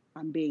book.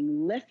 I'm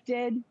being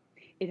lifted.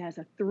 It has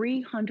a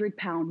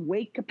 300-pound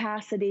weight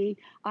capacity.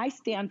 I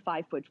stand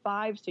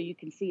 5'5", so you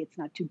can see it's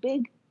not too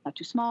big, not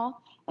too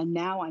small. And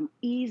now I'm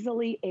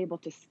easily able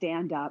to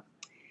stand up.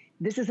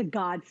 This is a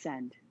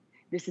godsend.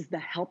 This is the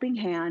helping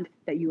hand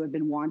that you have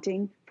been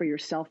wanting for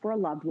yourself or a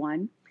loved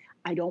one.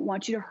 I don't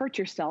want you to hurt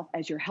yourself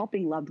as you're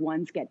helping loved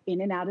ones get in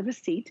and out of a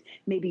seat.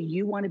 Maybe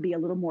you want to be a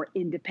little more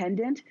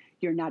independent.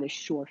 You're not as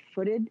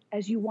sure-footed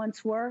as you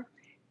once were.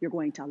 You're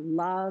going to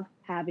love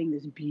having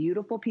this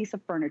beautiful piece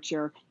of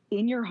furniture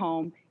in your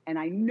home. And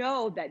I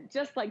know that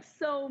just like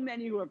so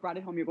many who have brought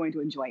it home, you're going to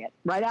enjoy it.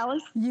 Right,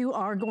 Alice? You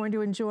are going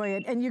to enjoy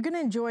it. And you're going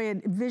to enjoy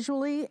it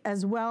visually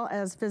as well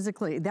as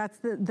physically. That's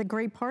the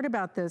great part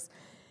about this.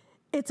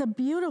 It's a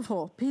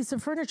beautiful piece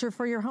of furniture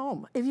for your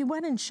home. If you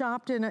went and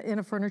shopped in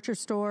a furniture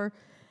store,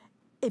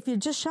 if you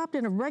just shopped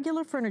in a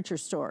regular furniture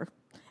store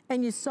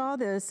and you saw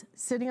this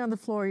sitting on the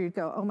floor, you'd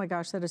go, oh my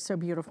gosh, that is so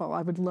beautiful.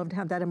 I would love to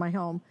have that in my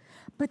home.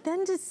 But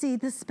then to see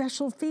the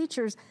special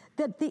features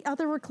that the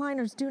other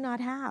recliners do not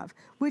have,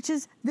 which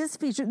is this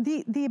feature,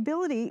 the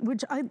ability,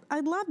 which I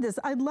love this.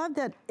 I love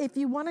that if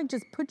you want to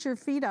just put your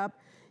feet up,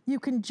 you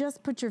can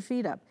just put your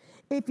feet up.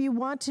 If you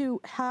want to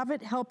have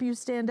it help you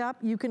stand up,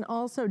 you can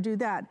also do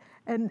that.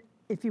 And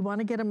if you want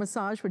to get a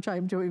massage, which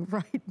I'm doing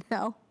right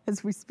now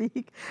as we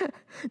speak,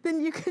 then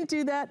you can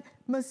do that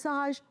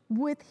massage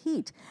with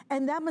heat.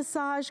 And that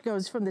massage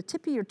goes from the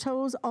tip of your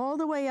toes all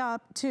the way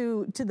up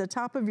to the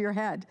top of your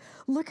head.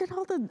 Look at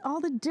all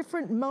the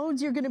different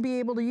modes you're going to be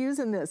able to use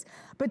in this.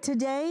 But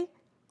today,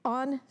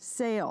 on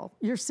sale,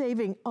 you're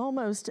saving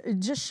almost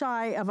just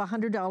shy of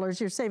 $100.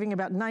 You're saving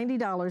about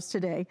 $90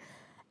 today.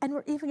 And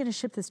we're even gonna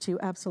ship this to you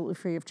absolutely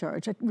free of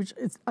charge, which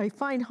I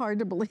find hard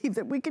to believe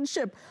that we can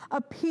ship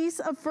a piece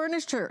of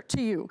furniture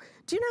to you.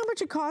 Do you know how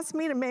much it cost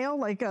me to mail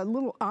like a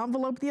little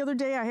envelope the other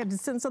day? I had to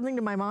send something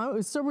to my mom. It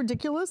was so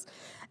ridiculous.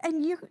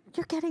 And you're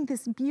getting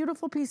this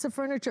beautiful piece of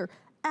furniture,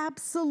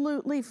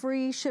 absolutely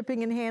free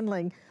shipping and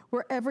handling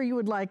wherever you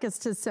would like us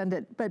to send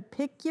it. But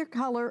pick your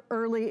color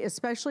early,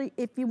 especially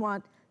if you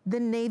want the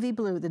navy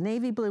blue. The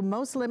navy blue,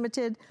 most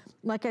limited.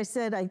 Like I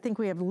said, I think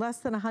we have less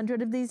than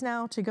 100 of these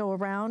now to go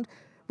around.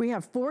 We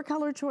have 4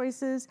 color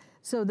choices.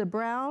 So the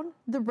brown,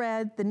 the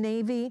red, the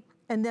navy,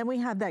 and then we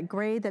have that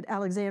gray that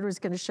Alexandra is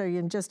going to show you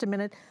in just a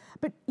minute.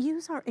 But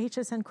use our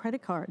HSN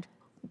credit card.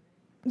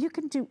 You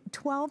can do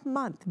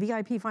 12-month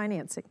VIP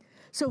financing.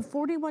 So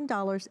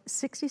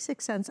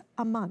 $41.66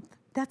 a month.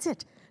 That's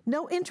it.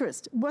 No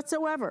interest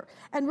whatsoever.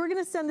 And we're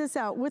going to send this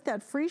out with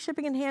that free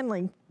shipping and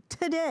handling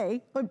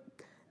today,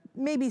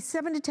 maybe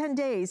 7 to 10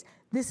 days.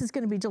 This is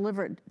going to be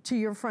delivered to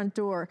your front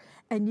door,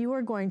 and you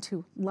are going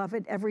to love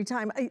it every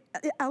time.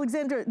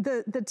 Alexandra,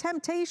 the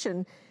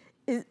temptation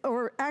is,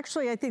 or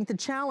actually I think the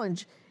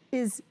challenge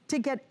is to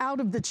get out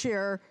of the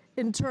chair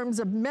in terms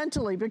of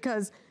mentally,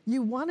 because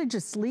you want to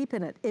just sleep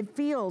in it. It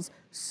feels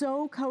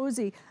so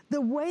cozy.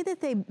 The way that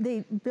they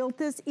built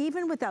this,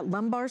 even with that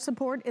lumbar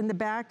support in the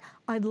back,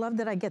 I love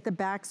that I get the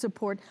back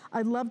support.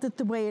 I love that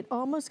the way it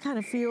almost kind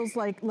of feels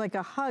like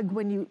a hug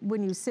when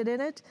you sit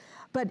in it.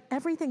 But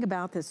everything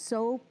about this,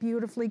 so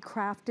beautifully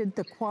crafted,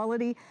 the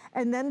quality,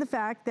 and then the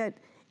fact that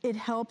it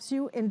helps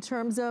you in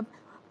terms of,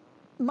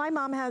 my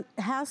mom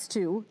has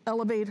to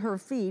elevate her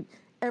feet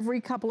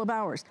every couple of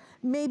hours.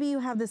 Maybe you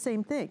have the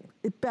same thing.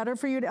 It's better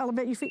for you to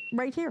elevate your feet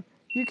right here.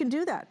 You can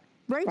do that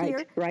right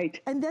here.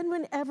 Right. And then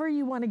whenever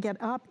you want to get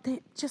up,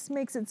 it just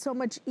makes it so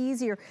much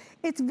easier.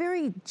 It's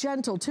very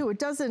gentle too. It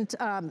doesn't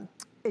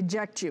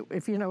eject you,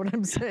 if you know what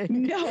I'm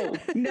saying. No,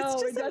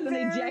 it doesn't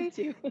eject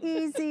you.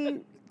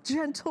 Easy,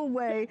 gentle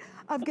way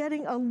of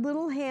getting a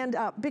little hand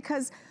up,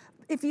 because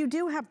if you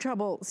do have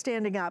trouble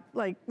standing up,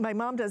 like my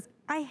mom does,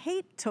 I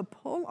hate to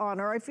pull on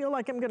her. I feel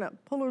like I'm gonna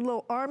pull her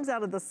little arms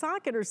out of the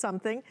socket or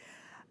something.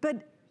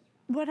 But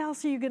what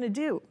else are you gonna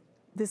do?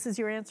 This is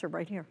your answer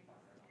right here.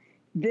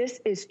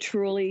 This is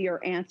truly your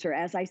answer.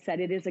 As I said,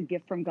 it is a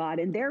gift from God.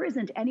 And there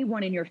isn't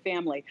anyone in your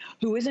family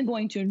who isn't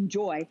going to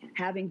enjoy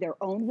having their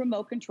own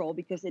remote control,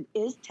 because it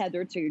is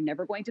tethered, so you're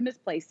never going to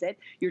misplace it.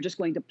 You're just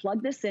going to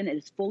plug this in, and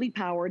it's fully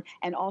powered,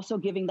 and also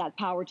giving that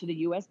power to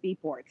the USB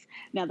ports.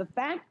 Now, the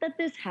fact that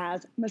this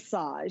has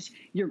massage,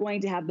 you're going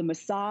to have the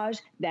massage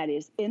that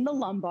is in the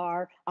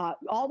lumbar,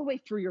 all the way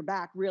through your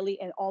back, really,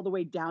 and all the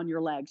way down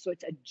your legs. So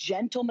it's a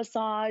gentle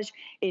massage.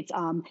 It's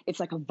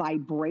like a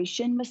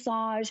vibration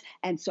massage.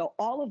 And so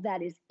all of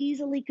that is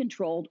easily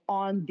controlled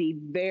on the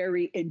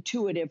very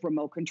intuitive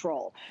remote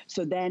control.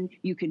 So then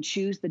you can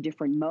choose the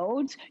different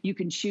modes. You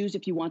can choose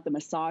if you want the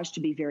massage to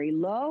be very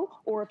low,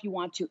 or if you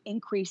want to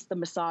increase the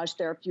massage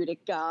therapeutic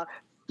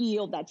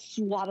feel, that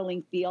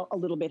swaddling feel, a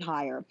little bit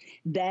higher.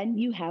 Then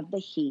you have the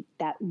heat,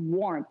 that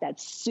warmth, that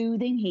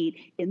soothing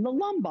heat in the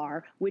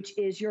lumbar, which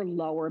is your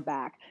lower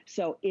back.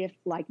 So if,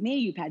 like me,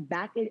 you've had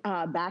back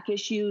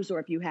issues, or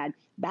if you had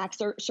back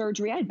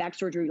surgery, I had back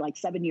surgery like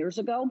 7 years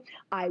ago.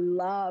 I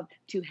love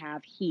to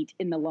have heat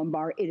in the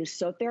lumbar. It is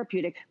so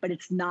therapeutic, but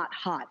it's not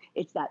hot.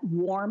 It's that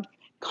warmth,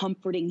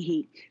 comforting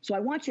heat. So I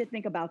want you to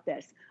think about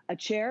this: a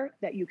chair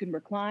that you can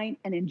recline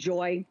and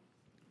enjoy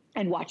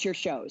and watch your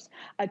shows.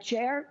 A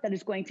chair that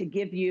is going to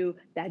give you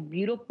that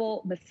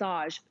beautiful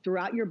massage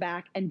throughout your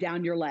back and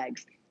down your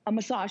legs. A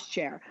massage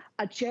chair.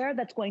 A chair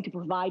that's going to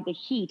provide the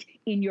heat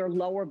in your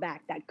lower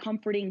back, that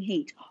comforting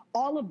heat.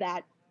 All of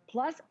that,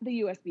 plus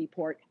the USB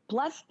port,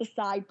 plus the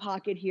side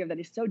pocket here that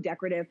is so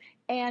decorative,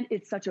 and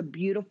it's such a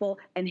beautiful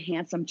and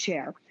handsome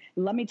chair.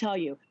 Let me tell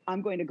you,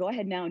 I'm going to go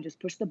ahead now and just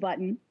push the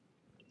button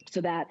so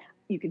that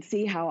you can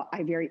see how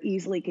I very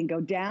easily can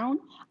go down,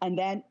 and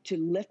then to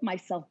lift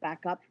myself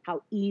back up,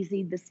 how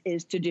easy this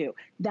is to do.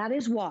 That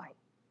is why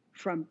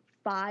from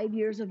 5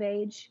 years of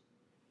age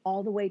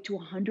all the way to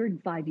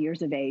 105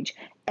 years of age,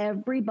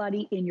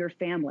 everybody in your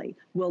family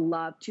will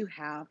love to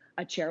have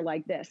a chair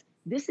like this.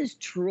 This is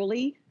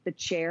truly the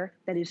chair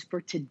that is for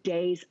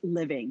today's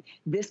living.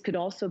 This could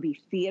also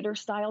be theater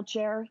style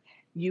chair.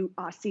 You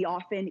see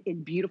often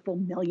in beautiful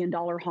 $1 million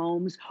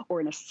homes, or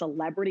in a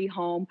celebrity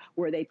home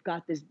where they've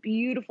got this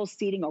beautiful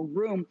seating, a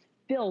room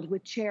filled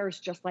with chairs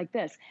just like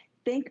this.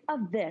 Think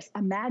of this.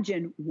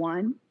 Imagine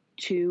 1,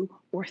 2,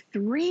 or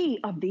 3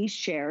 of these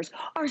chairs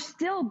are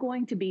still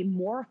going to be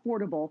more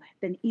affordable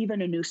than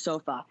even a new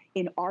sofa.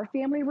 In our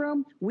family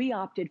room, we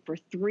opted for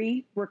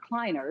 3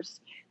 recliners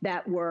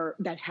that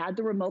had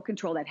the remote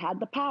control, that had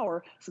the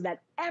power, so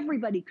that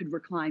everybody could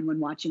recline when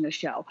watching a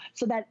show,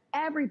 so that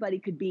everybody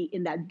could be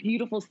in that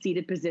beautiful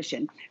seated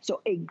position.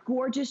 So a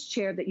gorgeous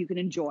chair that you can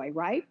enjoy,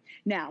 right?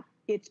 Now,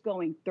 it's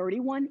going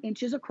 31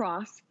 inches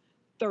across,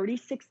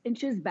 36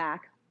 inches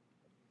back,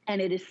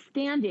 and it is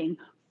standing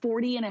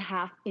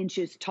 40.5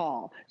 inches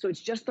tall. So it's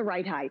just the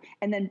right height.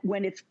 And then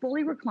when it's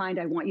fully reclined,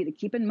 I want you to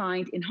keep in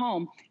mind in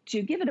home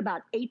to give it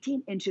about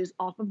 18 inches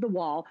off of the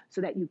wall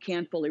so that you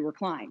can fully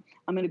recline.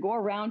 I'm going to go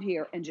around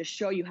here and just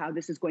show you how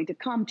this is going to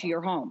come to your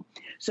home.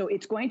 So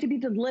it's going to be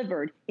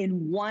delivered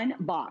in one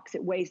box.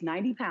 It weighs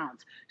 90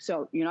 pounds.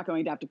 So you're not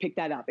going to have to pick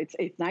that up. It's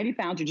 90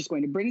 pounds. You're just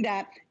going to bring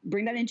that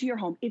into your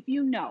home. If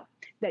you know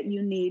that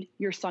you need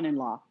your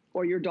son-in-law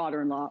or your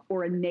daughter-in-law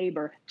or a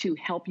neighbor to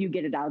help you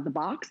get it out of the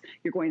box,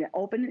 you're going to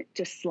open it,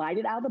 just slide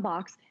it out of the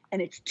box,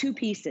 and it's 2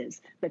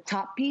 pieces, the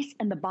top piece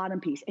and the bottom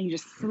piece, and you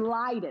just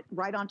slide it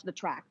right onto the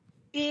track.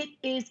 It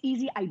is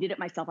easy. I did it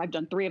myself. I've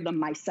done 3 of them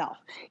myself.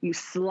 You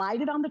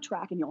slide it on the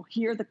track and you'll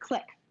hear the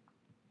click.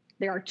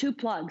 There are 2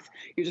 plugs.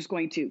 You're just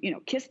going to,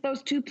 kiss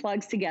those 2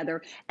 plugs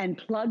together and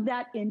plug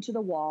that into the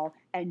wall,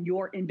 and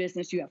you're in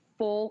business. You have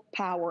full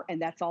power,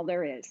 and that's all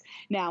there is.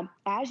 Now,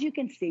 as you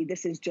can see,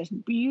 this is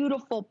just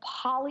beautiful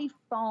poly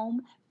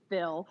foam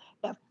fill,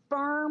 a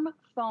firm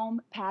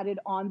foam padded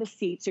on the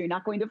seat, so you're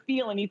not going to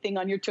feel anything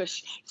on your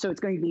tush. So it's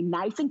going to be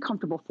nice and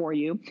comfortable for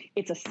you.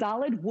 It's a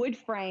solid wood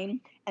frame,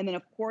 and then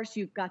of course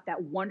you've got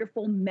that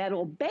wonderful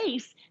metal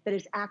base that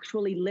is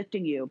actually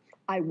lifting you.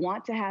 I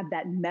want to have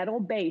that metal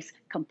base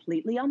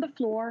completely on the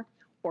floor,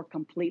 or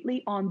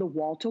completely on the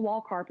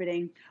wall-to-wall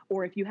carpeting,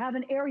 or if you have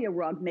an area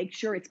rug, make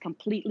sure it's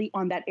completely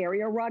on that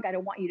area rug. I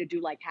don't want you to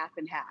do like half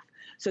and half.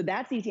 So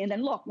that's easy. And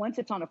then look, once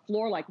it's on a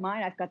floor like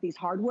mine, I've got these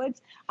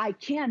hardwoods, I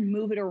can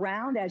move it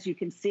around. As you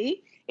can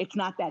see, it's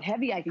not that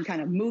heavy. I can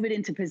kind of move it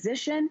into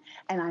position,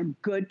 and I'm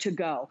good to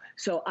go.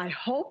 So I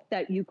hope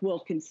that you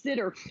will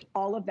consider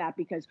all of that,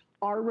 because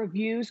our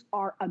reviews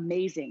are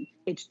amazing.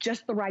 It's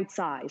just the right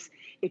size.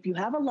 If you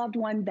have a loved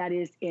one that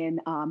is in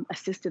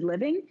assisted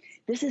living,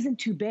 this isn't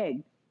too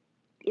big.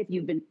 if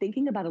you've been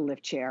thinking about a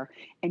lift chair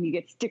and you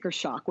get sticker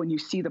shock when you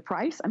see the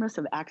price, I must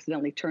have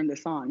accidentally turned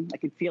this on. I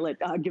could feel it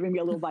giving me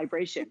a little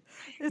vibration.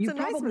 It's a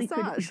nice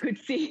massage. Could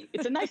see,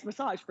 it's a nice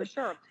massage for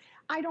sure.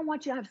 I don't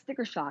want you to have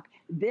sticker shock.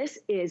 This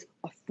is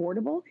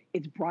affordable.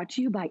 It's brought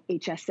to you by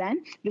HSN.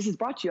 This is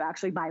brought to you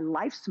actually by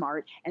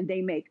LifeSmart, and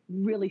they make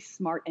really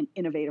smart and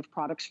innovative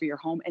products for your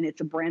home. And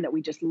it's a brand that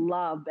we just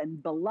love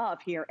and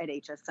beloved here at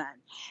HSN.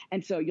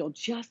 And so you'll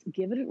just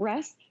give it a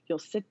rest. You'll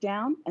sit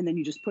down and then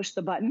you just push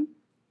the button.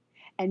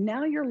 And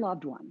now your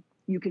loved one,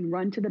 you can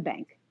run to the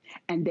bank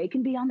and they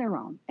can be on their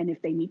own. And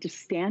if they need to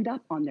stand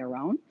up on their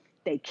own,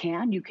 they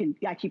can.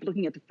 I keep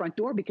looking at the front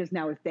door because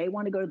now if they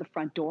want to go to the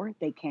front door,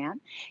 they can.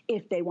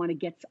 If they want to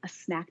get a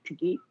snack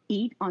to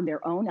eat on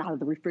their own out of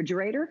the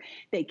refrigerator,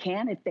 they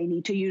can. If they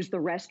need to use the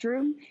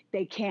restroom,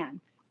 they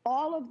can.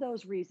 All of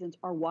those reasons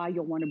are why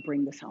you'll want to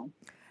bring this home.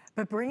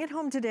 But bring it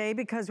home today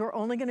because we're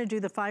only going to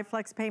do the 5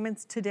 flex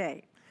payments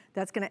today.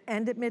 That's going to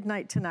end at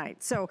midnight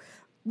tonight. So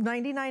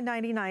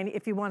 $99.99.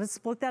 If you want to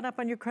split that up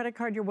on your credit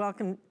card, you're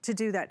welcome to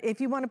do that.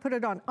 If you want to put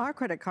it on our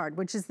credit card,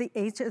 which is the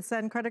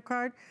HSN credit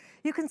card,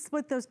 you can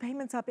split those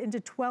payments up into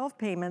 12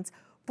 payments,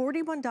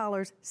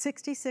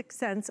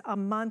 $41.66 a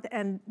month.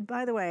 And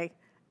by the way,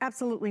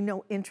 absolutely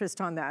no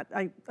interest on that.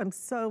 I'm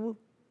so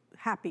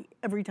happy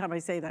every time I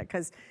say that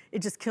because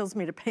it just kills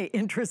me to pay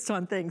interest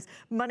on things.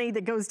 Money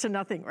that goes to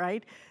nothing,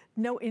 right?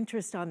 No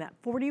interest on that.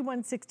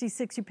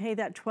 $41.66, you pay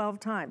that 12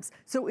 times.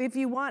 So if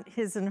you want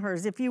his and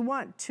hers, if you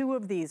want 2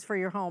 of these for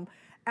your home,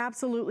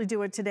 absolutely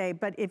do it today.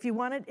 But if you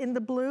want it in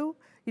the blue,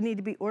 you need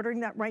to be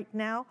ordering that right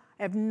now.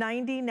 I have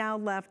 90 now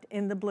left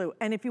in the blue.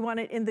 And if you want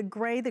it in the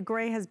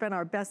gray has been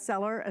our best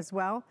seller as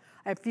well.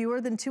 I have fewer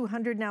than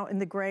 200 now in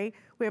the gray.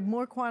 We have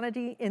more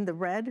quantity in the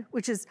red,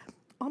 which is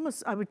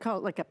almost, I would call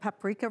it like a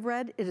paprika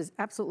red. It is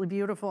absolutely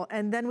beautiful.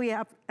 And then we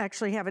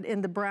actually have it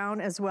in the brown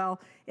as well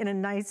in a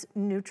nice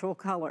neutral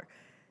color.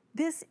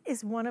 This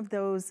is one of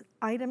those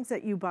items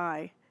that you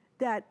buy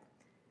that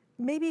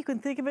maybe you can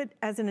think of it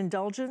as an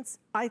indulgence.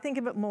 I think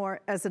of it more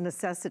as a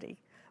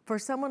necessity. For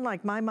someone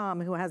like my mom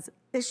who has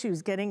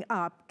issues getting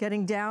up,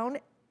 getting down,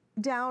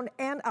 down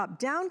and up.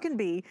 Down can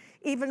be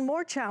even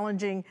more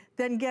challenging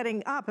than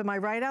getting up. Am I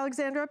right,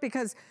 Alexandra?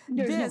 Because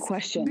there's no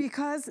question.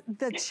 Because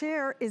the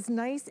chair is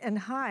nice and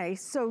high,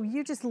 so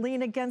you just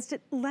lean against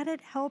it. Let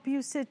it help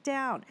you sit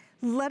down.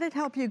 Let it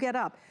help you get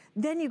up.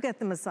 Then you get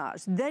the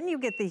massage. Then you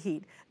get the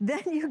heat.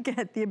 Then you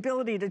get the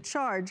ability to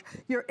charge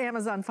your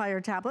Amazon Fire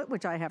tablet,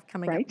 which I have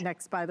coming up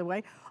next, by the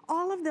way.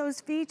 All of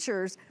those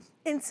features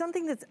in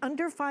something that's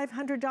under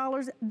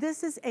 $500,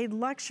 this is a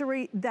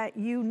luxury that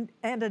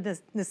and a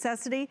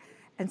necessity,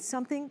 and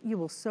something you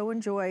will so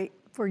enjoy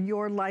for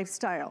your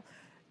lifestyle.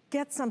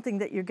 Get something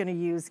that you're gonna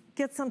use.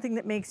 Get something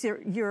that makes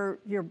your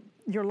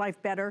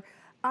life better.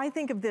 I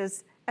think of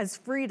this as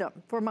freedom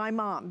for my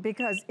mom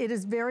because it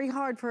is very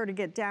hard for her to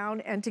get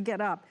down and to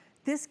get up.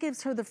 This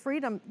gives her the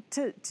freedom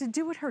to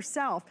do it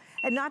herself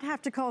and not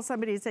have to call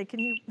somebody and say, can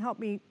you help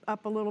me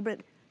up a little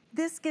bit?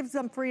 This gives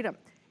them freedom.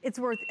 It's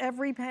worth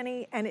every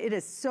penny, and it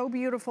is so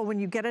beautiful. When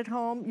you get it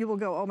home, you will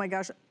go, oh my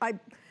gosh,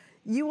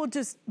 you will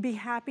just be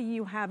happy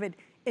you have it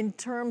in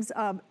terms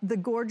of the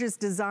gorgeous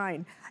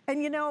design.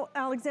 And you know,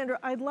 Alexandra,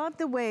 I love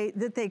the way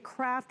that they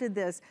crafted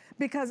this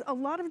because a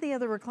lot of the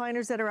other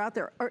recliners that are out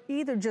there are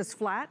either just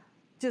flat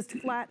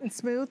and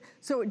smooth,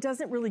 so it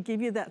doesn't really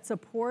give you that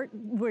support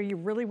where you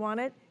really want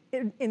it,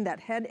 in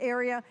that head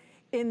area,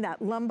 in that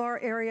lumbar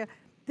area.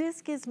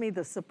 This gives me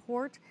the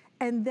support.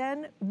 And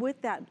then with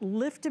that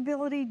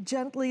liftability,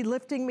 gently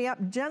lifting me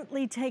up,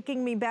 gently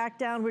taking me back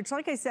down, which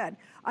like I said,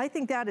 I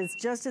think that is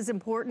just as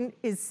important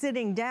as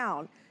sitting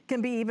down,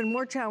 can be even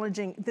more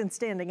challenging than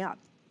standing up.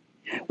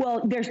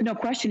 Well, there's no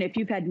question. If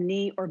you've had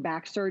knee or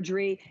back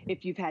surgery,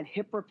 if you've had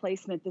hip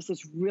replacement, this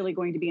is really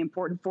going to be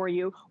important for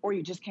you, or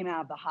you just came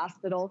out of the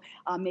hospital.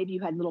 Maybe you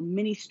had little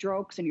mini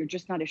strokes and you're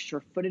just not as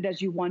sure-footed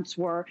as you once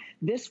were.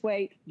 This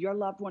way, your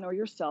loved one or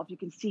yourself, you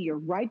can see you're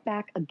right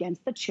back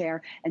against the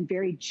chair and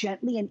very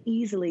gently and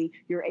easily,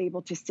 you're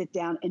able to sit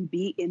down and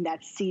be in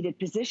that seated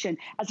position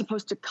as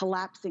opposed to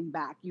collapsing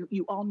back.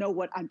 You all know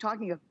what I'm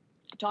talking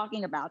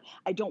about.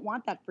 I don't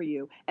want that for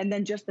you. And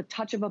then just the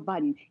touch of a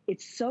button.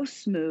 It's so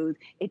smooth.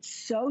 It's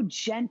so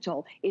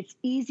gentle. It's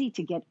easy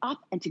to get up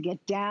and to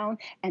get down.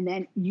 And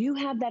then you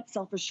have that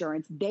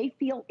self-assurance. They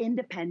feel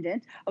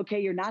independent. Okay,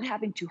 you're not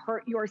having to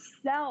hurt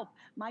yourself.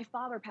 My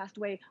father passed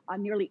away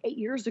nearly 8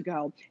 years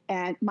ago,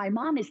 and my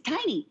mom is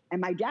tiny,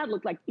 and my dad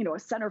looked like, you know, a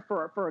center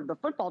for the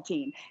football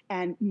team.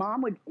 And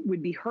mom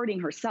would be hurting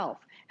herself,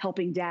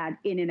 helping dad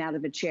in and out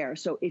of a chair.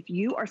 So if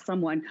you are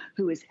someone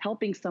who is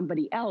helping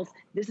somebody else,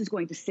 this is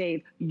going to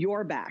save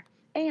your back.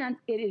 And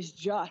it is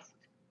just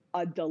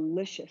a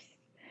delicious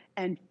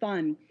and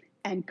fun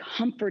and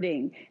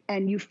comforting,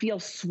 and you feel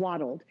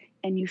swaddled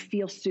and you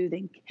feel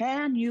soothing.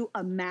 Can you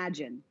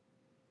imagine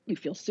You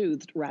feel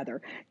soothed,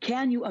 rather.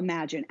 Can you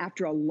imagine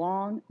after a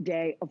long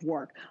day of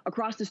work?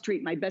 Across the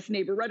street, my best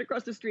neighbor right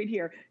across the street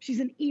here, she's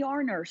an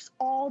ER nurse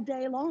all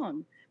day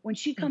long. When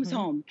she comes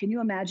home, can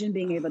you imagine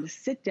being able to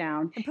sit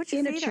down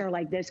in a chair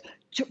like this,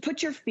 to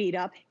put your feet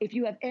up? If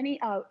you have any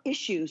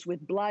issues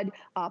with blood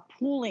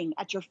pooling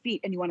at your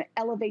feet and you want to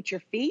elevate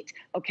your feet,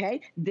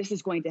 okay, this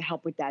is going to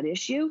help with that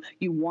issue.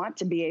 You want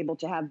to be able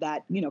to have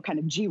that, you know, kind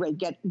of G-ray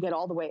get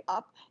all the way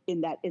up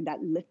in that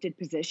lifted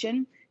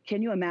position.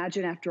 Can you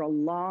imagine after a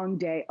long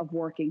day of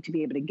working to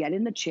be able to get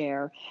in the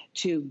chair,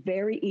 to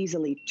very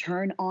easily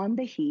turn on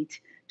the heat,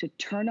 to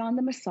turn on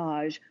the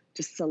massage,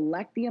 to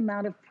select the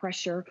amount of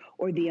pressure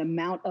or the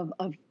amount of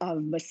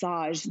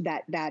massage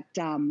that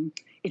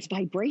it's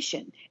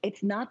vibration.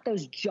 It's not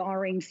those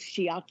jarring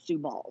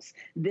shiatsu balls.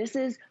 This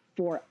is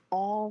for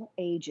all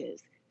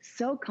ages.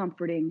 So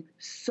comforting,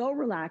 so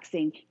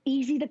relaxing,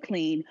 easy to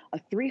clean, a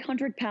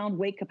 300-pound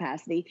weight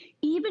capacity.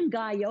 Even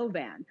Guy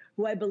Yovan,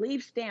 who I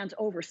believe stands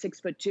over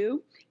 6'2",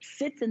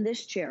 sits in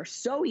this chair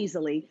so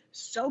easily,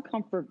 so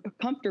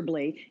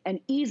comfortably, and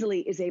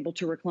easily is able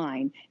to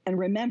recline. And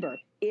remember,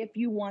 if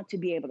you want to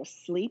be able to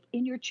sleep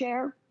in your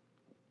chair,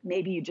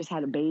 maybe you just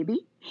had a baby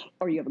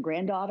or you have a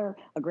granddaughter,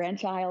 a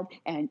grandchild,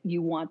 and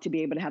you want to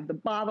be able to have the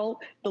bottle,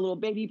 the little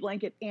baby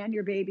blanket, and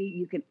your baby,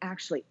 you can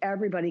actually,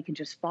 everybody can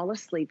just fall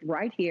asleep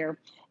right here,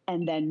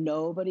 and then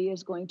nobody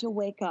is going to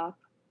wake up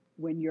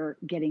when you're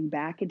getting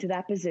back into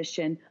that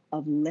position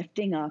of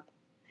lifting up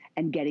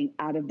and getting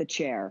out of the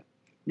chair.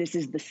 This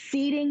is the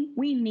seating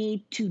we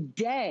need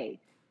today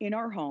in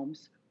our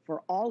homes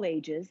for all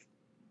ages.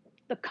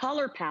 The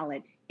color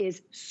palette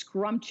is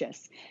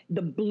scrumptious.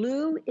 The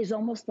blue is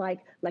almost like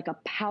a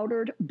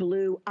powdered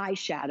blue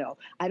eyeshadow.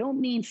 I don't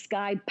mean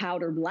sky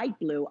powdered light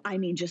blue. I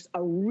mean just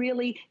a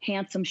really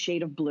handsome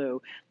shade of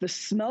blue. The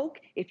smoke,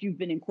 if you've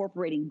been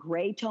incorporating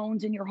gray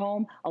tones in your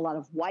home, a lot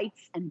of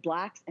whites and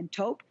blacks and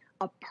taupe,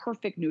 a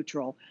perfect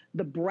neutral.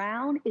 The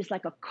brown is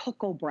like a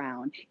cocoa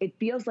brown. It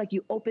feels like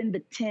you opened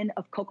the tin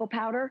of cocoa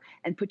powder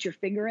and put your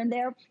finger in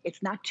there.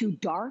 It's not too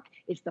dark.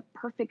 It's the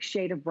perfect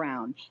shade of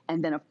brown.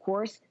 And then, of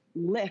course,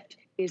 lift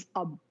is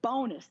a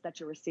bonus that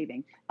you're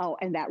receiving. Oh,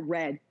 and that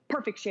red,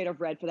 perfect shade of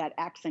red for that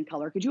accent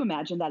color. Could you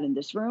imagine that in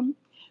this room?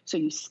 So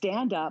you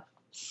stand up,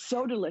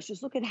 so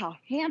delicious. Look at how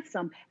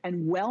handsome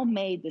and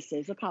well-made this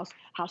is. Look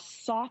how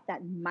soft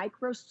that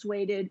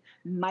micro-sueded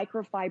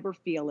microfiber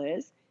feel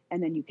is.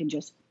 And then you can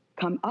just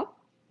come up,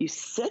 you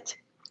sit,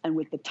 and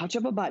with the touch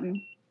of a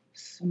button,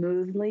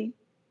 smoothly,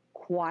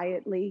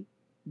 quietly,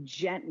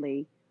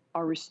 gently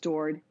are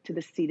restored to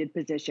the seated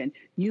position.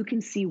 You can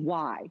see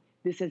why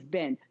this has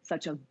been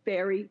such a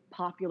very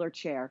popular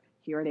chair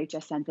here at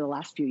HSN for the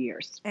last few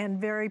years. And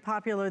very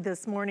popular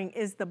this morning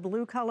is the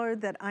blue color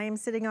that I am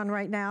sitting on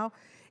right now.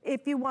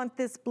 If you want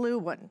this blue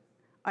one,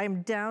 I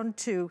am down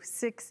to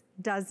 6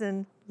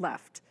 dozen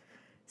left.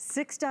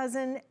 6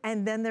 dozen,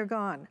 and then they're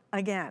gone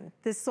again.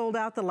 This sold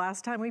out the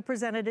last time we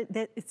presented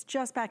it. It's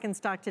just back in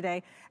stock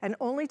today. And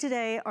only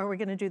today are we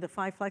gonna do the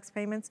 5 flex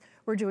payments.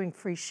 We're doing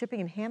free shipping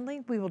and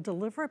handling. We will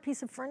deliver a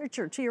piece of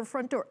furniture to your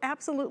front door,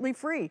 absolutely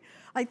free.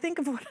 I think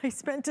of what I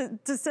spent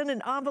to send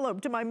an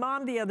envelope to my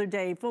mom the other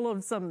day full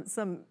of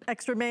some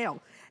extra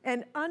mail.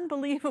 And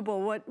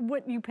unbelievable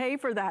what you pay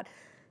for that.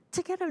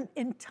 To get an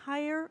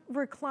entire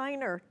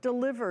recliner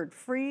delivered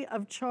free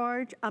of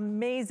charge,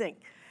 amazing.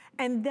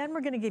 And then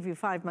we're gonna give you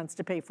 5 months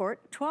to pay for it,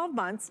 12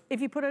 months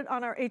if you put it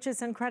on our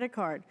HSN credit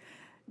card.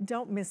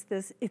 Don't miss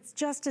this. It's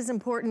just as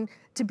important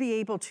to be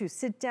able to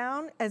sit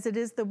down as it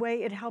is the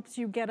way it helps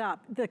you get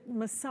up. The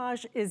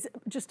massage is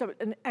just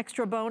an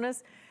extra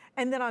bonus.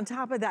 And then on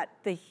top of that,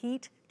 the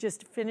heat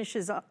just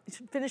finishes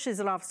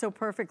it off so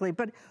perfectly.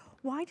 But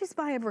why just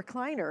buy a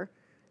recliner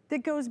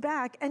that goes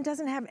back and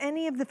doesn't have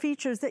any of the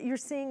features that you're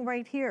seeing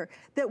right here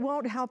that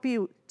won't help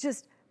you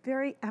just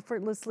very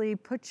effortlessly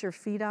put your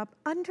feet up?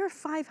 Under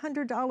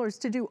 $500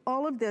 to do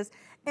all of this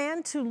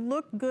and to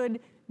look good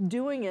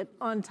doing it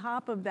on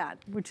top of that,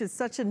 which is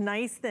such a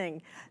nice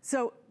thing.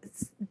 So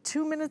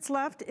 2 minutes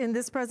left in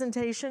this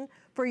presentation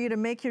for you to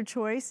make your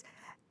choice,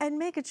 and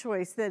make a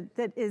choice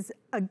that is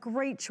a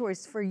great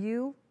choice for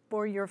you,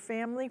 for your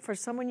family, for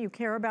someone you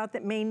care about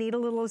that may need a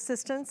little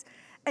assistance.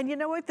 And you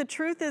know what? The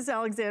truth is,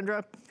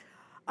 Alexandra,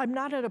 I'm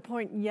not at a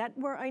point yet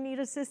where I need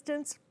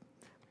assistance,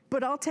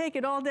 but I'll take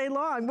it all day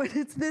long. When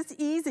it's this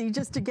easy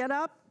just to get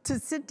up, to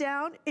sit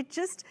down,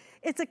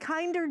 it's a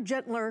kinder,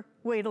 gentler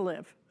way to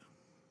live.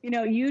 You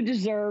know, you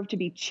deserve to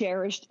be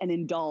cherished and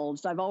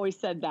indulged. I've always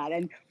said that.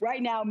 And right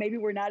now, maybe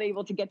we're not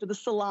able to get to the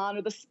salon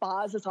or the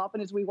spas as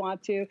often as we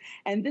want to.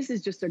 And this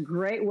is just a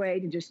great way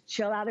to just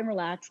chill out and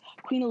relax.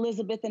 Queen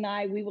Elizabeth and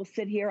I, we will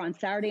sit here on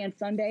Saturday and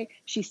Sunday.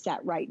 She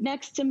sat right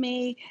next to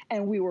me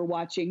and we were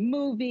watching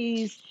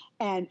movies.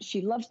 And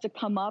she loves to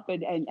come up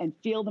and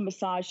feel the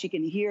massage. She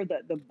can hear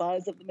the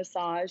buzz of the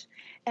massage.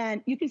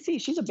 And you can see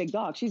she's a big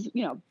dog. She's,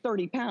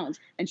 30 pounds.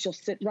 And she'll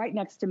sit right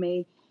next to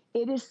me.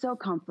 It is so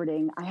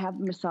comforting. I have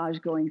the massage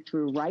going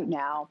through right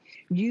now.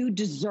 You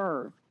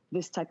deserve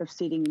this type of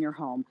seating in your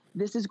home.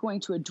 This is going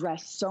to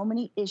address so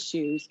many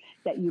issues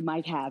that you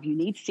might have. You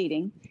need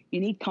seating, you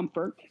need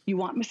comfort, you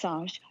want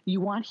massage, you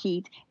want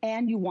heat,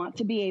 and you want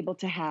to be able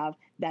to have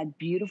that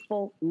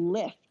beautiful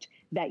lift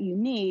that you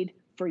need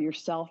for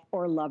yourself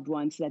or loved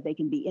ones so that they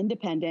can be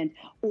independent,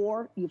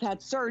 or you've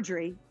had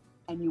surgery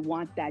and you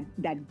want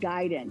that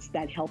guidance,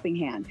 that helping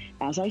hand.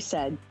 As I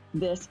said,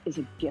 this is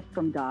a gift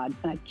from God,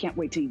 and I can't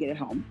wait till you get it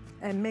home.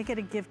 And make it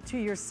a gift to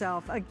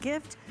yourself, a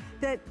gift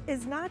that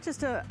is not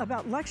just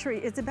about luxury,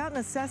 it's about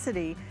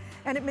necessity.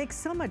 And it makes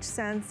so much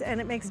sense, and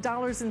it makes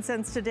dollars and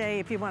cents today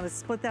if you want to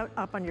split that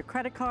up on your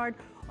credit card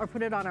or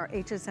put it on our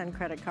HSN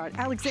credit card.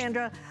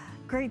 Alexandra,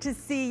 great to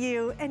see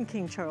you, and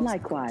King Charles.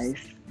 Likewise.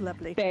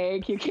 Lovely.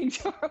 Thank you, King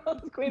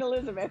Charles. Queen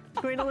Elizabeth.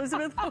 Queen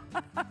Elizabeth.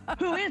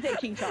 Who is it,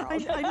 King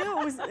Charles? I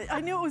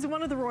knew it was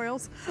one of the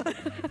royals.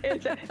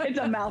 It's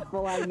a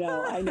mouthful, I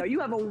know. You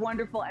have a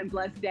wonderful and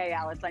blessed day,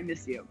 Alice. I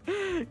miss you.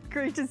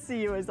 Great to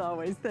see you as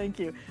always. Thank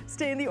you.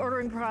 Stay in the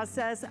ordering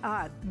process.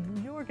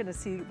 You're going to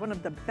see one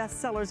of the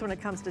best sellers when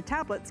it comes to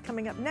tablets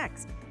coming up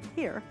next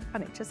here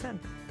on HSN.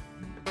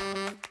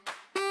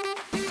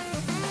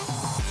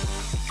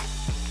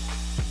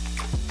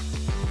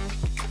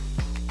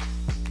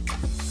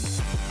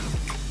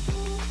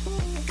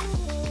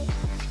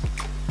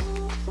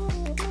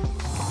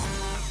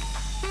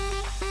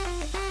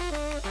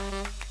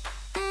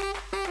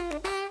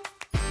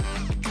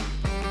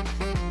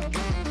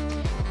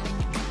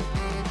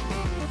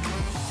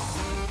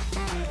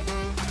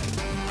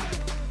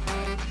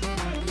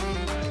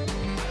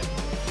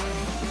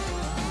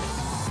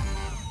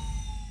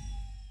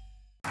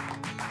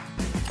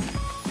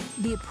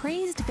 The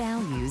appraised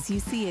values you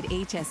see at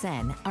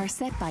HSN are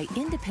set by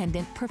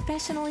independent,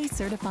 professionally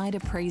certified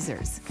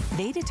appraisers.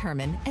 They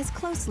determine, as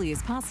closely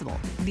as possible,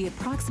 the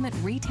approximate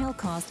retail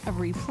cost of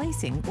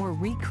replacing or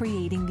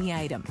recreating the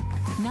item,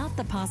 not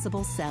the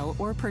possible sell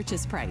or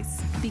purchase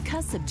price.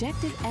 Because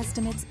subjective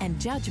estimates and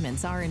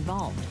judgments are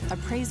involved,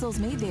 appraisals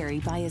may vary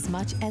by as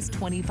much as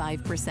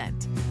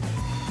 25%.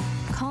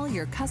 Call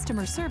your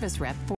customer service rep for